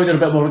the crowd are a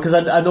bit more, because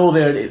I know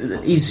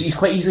he's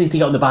quite easy to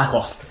get on the back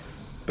off.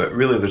 But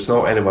really, there's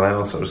not anyone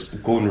else. I was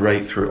going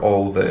right through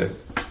all the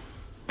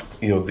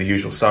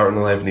usual starting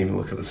 11, even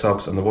look at the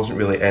subs, and there wasn't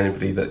really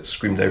anybody that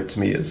screamed out to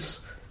me as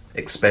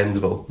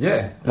expendable.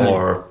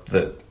 Or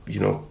that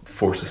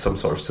forces some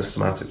sort of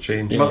systematic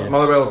change.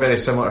 Motherwell very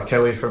similar to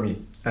Kelly for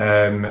me.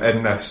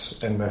 In this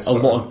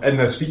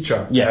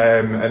feature,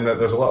 and that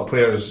there's a lot of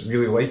players,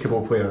 really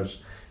likeable players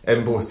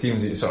in both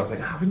teams, that you sort of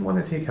think, I wouldn't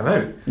want to take him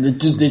out. They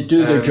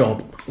do their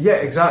job. Yeah,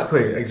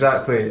 exactly.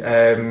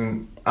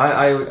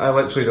 I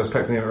literally just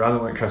picked a name at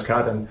random, like Chris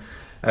Cadden,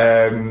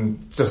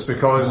 just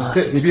because.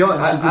 To be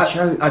honest,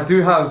 I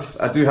do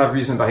have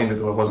reason behind it,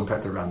 though. I wasn't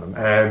picked at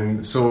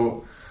random.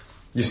 So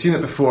you've seen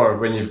it before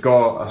when you've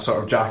got a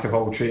sort of jack of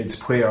all trades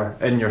player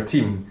in your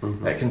team.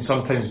 Mm-hmm. It can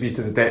sometimes be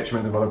to the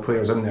detriment of other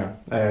players in there.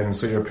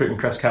 So you're putting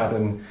Chris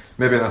Cadden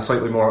maybe in a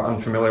slightly more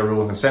unfamiliar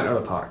role in the centre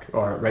of the park,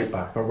 or right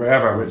back, or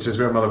wherever, which is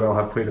where Motherwell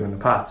have played him in the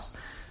past.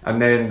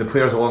 And then the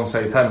players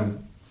alongside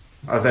him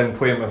are then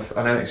playing with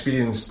an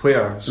inexperienced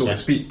player, so to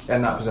speak,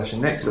 in that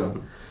position next to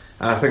them.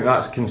 And I think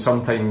that can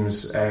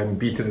sometimes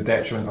be to the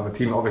detriment of a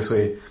team.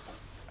 Obviously,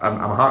 I'm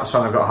a Hearts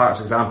fan. I've got a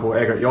Hearts example,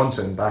 Egert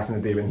Jonsson, back in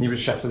the day when he was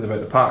shifted about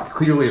the park.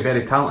 Clearly a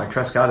very talented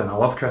Chris Cadden. I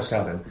love Chris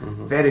Cadden.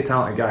 Mm-hmm. Very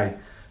talented guy.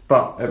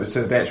 But it was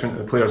to the detriment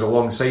of the players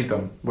alongside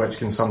them, which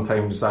can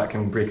sometimes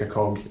break a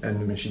cog in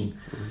the machine.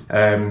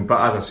 Mm-hmm.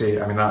 But as I say,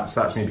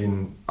 that's me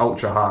being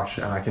ultra harsh,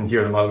 and I can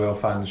hear the Motherwell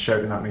fans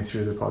shouting at me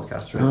through the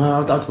podcast. Right?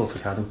 I'd go for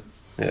Cadden.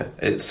 Yeah,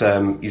 it's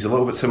he's a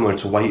little bit similar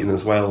to Whiting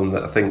as well, in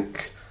that I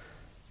think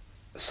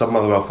some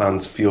Motherwell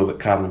fans feel that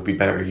Cadden would be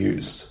better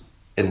used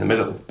in the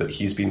middle, but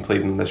he's been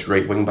played in this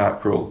right wing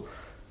back role,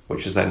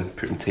 which is then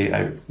putting Tate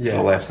out to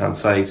the left hand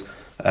side.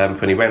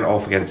 When he went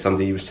off against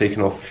Sunday, he was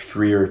taken off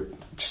for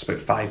just about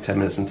 5-10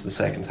 minutes into the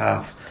second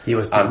half. He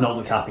did not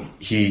look happy.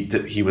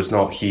 He was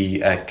not.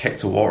 He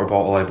kicked a water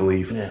bottle, I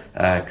believe,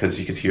 because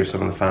you could hear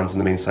some of the fans in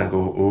the main stand go,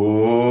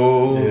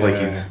 like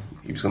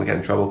he was going to get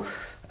in trouble.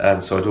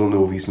 So I don't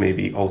know if he's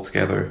maybe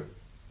altogether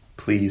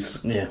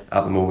pleased at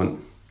the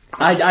moment.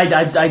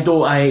 I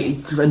don't.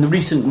 In the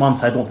recent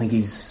months, I don't think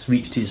he's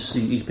reached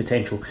his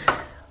potential.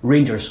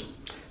 Rangers.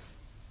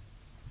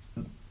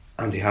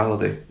 Andy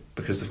Halliday,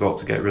 because they've got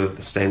to get rid of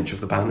the stench of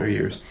the banter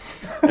years.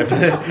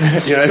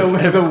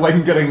 The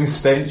lingering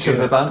stench of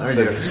the banter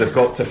years. They've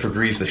got to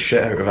Febreze the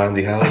shit out of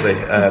Andy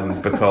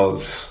Halliday,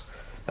 because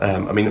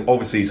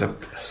obviously he's a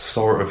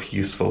sort of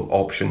useful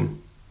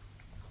option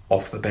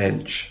off the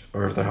bench,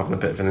 or if they're having a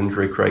bit of an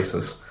injury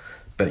crisis.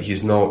 But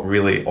he's not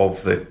really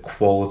of the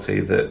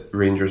quality that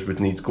Rangers would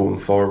need going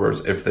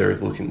forwards if they're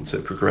looking to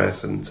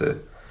progress and to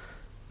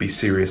be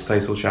serious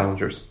title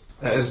challengers.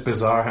 It is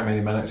bizarre how many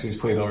minutes he's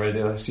played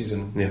already this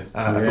season.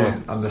 I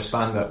don't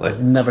understand it.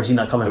 I've never seen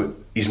that coming.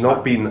 He's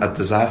not been a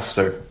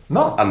disaster.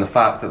 No. And the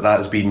fact that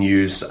has been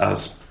used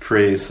as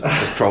praise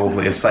is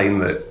probably a sign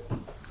that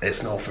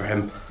it's not for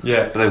him.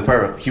 Yeah. But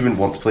then he wouldn't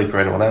want to play for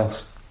anyone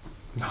else.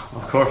 No,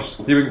 of course.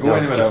 He wouldn't go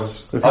anywhere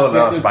else. Other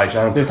than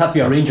Azerbaijan. There would have to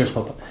be a Rangers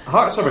puppet.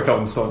 Hearts are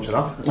becoming staunch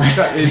enough.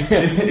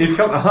 He'd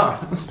come to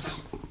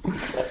Hearts.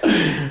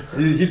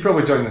 He'd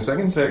probably join the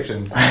second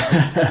section.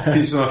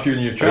 Teach them a few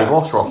new tricks. They've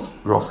lost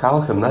Ross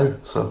Callaghan now,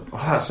 so...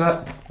 That's it.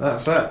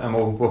 And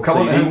we'll come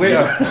on to him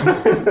later.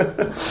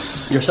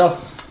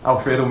 Yourself?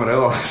 Alfredo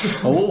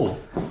Morelos. Oh.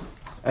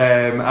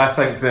 I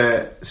think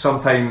that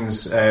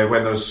sometimes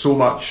when there's so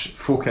much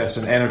focus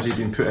and energy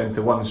being put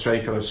into one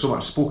striker, there's so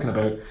much spoken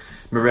about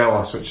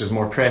Morelos, which is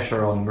more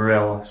pressure on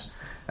Morelos.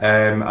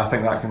 I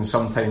think that can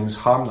sometimes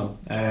harm them.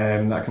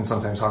 That can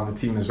sometimes harm the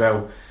team as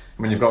well.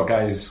 When you've got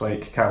guys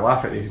like Kyle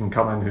Lafferty who can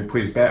come in, who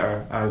plays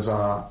better as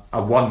a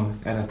one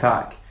in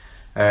attack,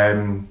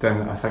 then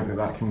I think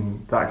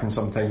that can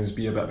sometimes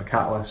be a bit of a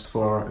catalyst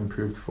for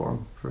improved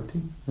form for a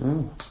team.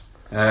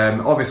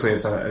 Obviously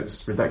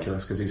it's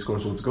ridiculous because he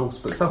scores loads of goals,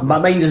 but still. My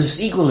mind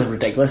is equally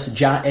ridiculous.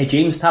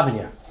 James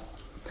Tavernier,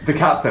 the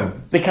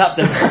captain.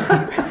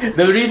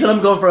 The reason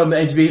I'm going for him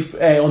is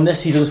on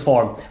this season's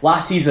form.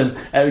 Last season,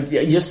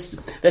 this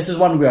is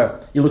one where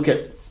you look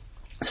at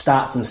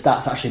stats, and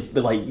stats actually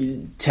like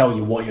tell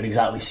you what you're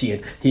exactly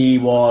seeing. He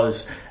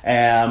was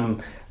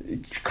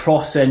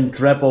crossing,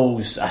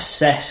 dribbles,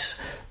 assists,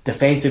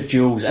 defensive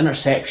duels,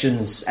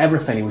 interceptions,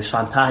 everything. He was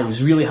fantastic. He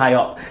was really high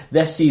up.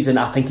 This season,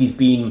 I think he's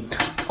been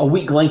a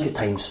weak link at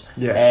times,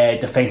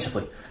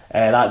 defensively.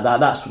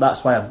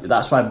 That's why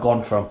I've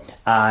gone for him,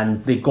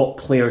 and they've got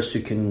players who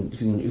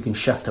can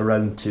shift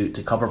around to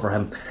cover for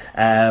him.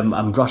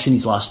 I'm rushing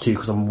these last two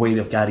because I'm wary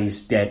of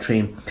Gary's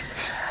train.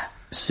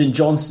 St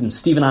Johnstone,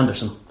 Stephen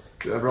Anderson.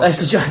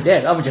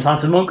 I would just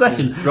answer my own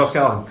question. Ross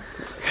Callaghan.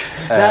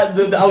 I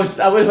would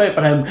have went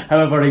for him.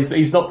 However,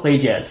 he's not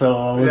played yet,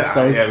 so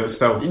but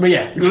still.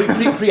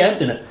 But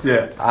preempting it.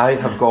 Yeah, I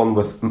have gone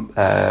with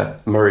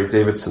Murray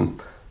Davidson.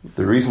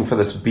 The reason for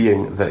this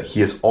being that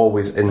he is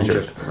always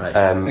injured. Right.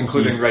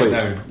 Including right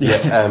now.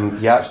 Yeah,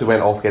 he actually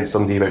went off against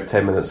Dundee about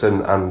 10 minutes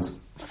in, and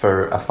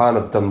for a fan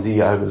of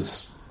Dundee, I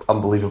was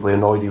unbelievably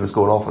annoyed he was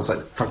going off. I was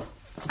like, for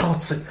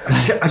God's sake,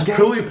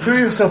 pull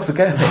yourself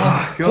together.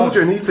 Hold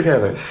your knee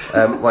together.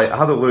 I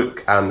had a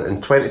look, and in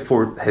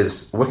 24,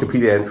 his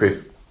Wikipedia entry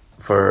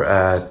for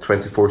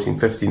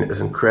 2014-15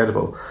 is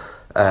incredible.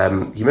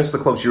 He missed the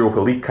club's Europa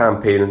League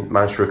campaign and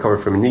managed to recover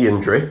from a knee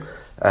injury,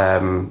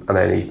 and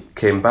then he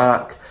came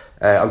back.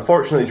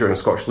 Unfortunately, during a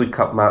Scottish League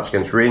Cup match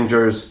against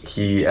Rangers,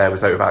 he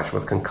was out of action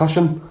with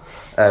concussion,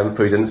 though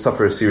he didn't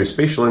suffer a serious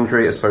facial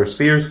injury as first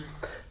feared.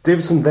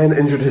 Davidson then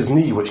injured his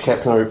knee, which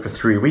kept him out for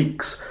 3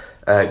 weeks.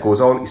 Goes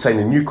on, he signed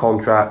a new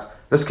contract.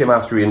 This came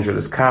after he injured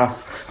his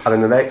calf, and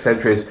in the next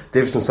entry is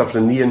Davidson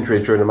suffered a knee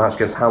injury during a match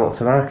against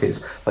Hamilton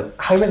Accies. Like,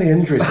 how many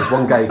injuries does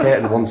one guy get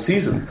in one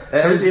season?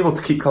 How is he able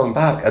to keep coming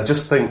back? I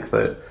just think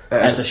that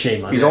it's a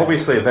shame. He's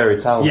obviously a very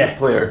talented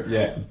player,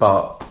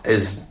 but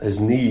his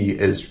knee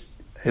is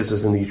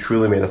a knee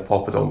truly made of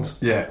poppadoms.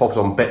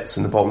 Poppadom bits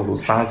in the bottom of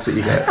those bags that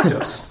you get.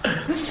 Just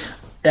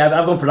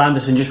I've gone for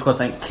Anderson just because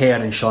I think Kerr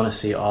and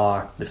Shaughnessy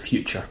are the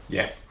future.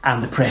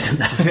 And the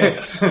present.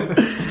 Yes.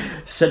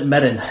 St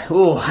Mirren.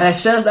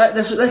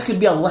 This could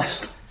be a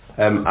list.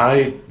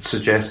 I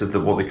suggested that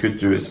what they could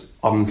do is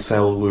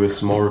unsell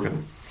Lewis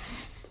Morgan.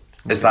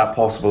 Is that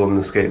possible in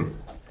this game?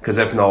 Because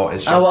if not,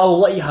 it's just... I'll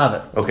let you have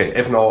it. Okay,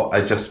 if not,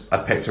 I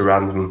picked a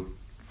random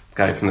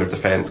guy from their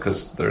defence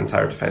because their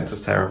entire defence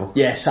is terrible.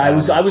 Yes, I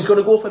was going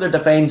to go for their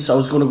defence. I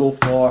was going to go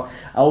for...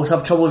 I always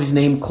have trouble with his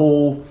name,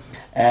 Cole...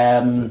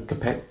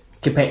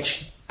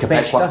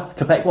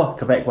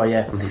 Kapekwa,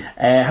 yeah.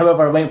 Mm-hmm.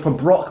 However, I went for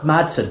Brock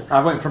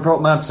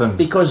Madsen.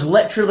 Because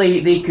literally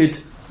they could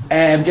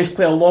just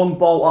play a long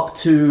ball up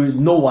to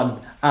no one,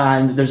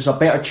 and there's a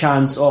better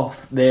chance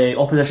of the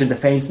opposition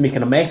defence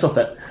making a mess of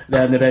it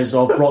than there is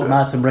of Brock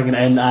Madsen bringing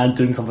it in and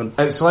doing something.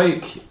 It's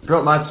like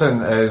Brock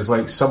Madsen is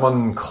like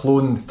someone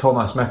cloned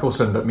Thomas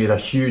Mikkelsen but made a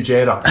huge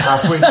error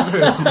halfway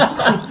through.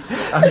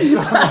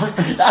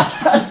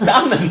 That's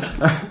damning.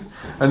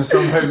 And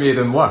somehow made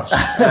him worse.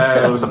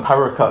 There was a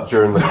power cut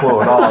during the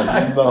clone.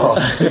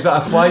 It was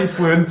like a fly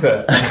flew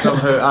into it, and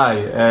somehow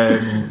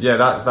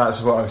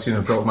that's what I've seen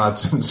of Brock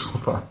Madsen so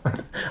far.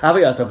 I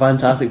think that's a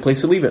fantastic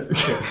place to leave it.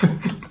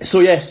 So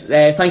yes,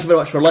 thank you very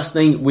much for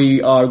listening.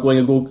 We are going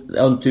to go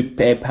on to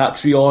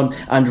Patreon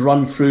and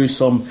run through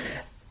some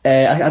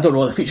I don't know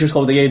what the feature's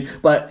called again,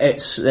 but it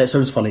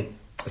sounds funny.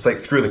 It's like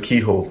through the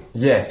keyhole.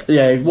 Yeah.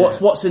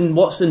 What's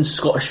in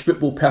Scottish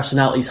football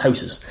personalities'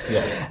 houses?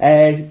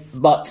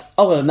 But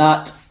other than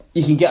that,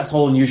 you can get us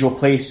all in usual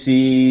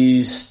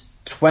places: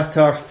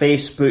 Twitter,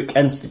 Facebook,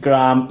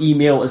 Instagram.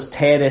 Email is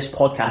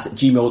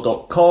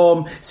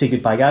terracepodcast@gmail.com. Say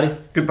goodbye, Gary.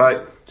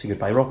 Goodbye. Say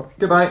goodbye, Robert.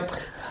 Goodbye.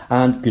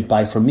 And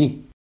goodbye from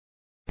me.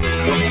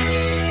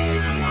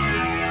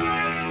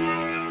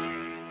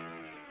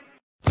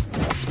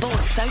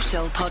 Sports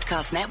Social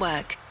Podcast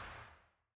Network.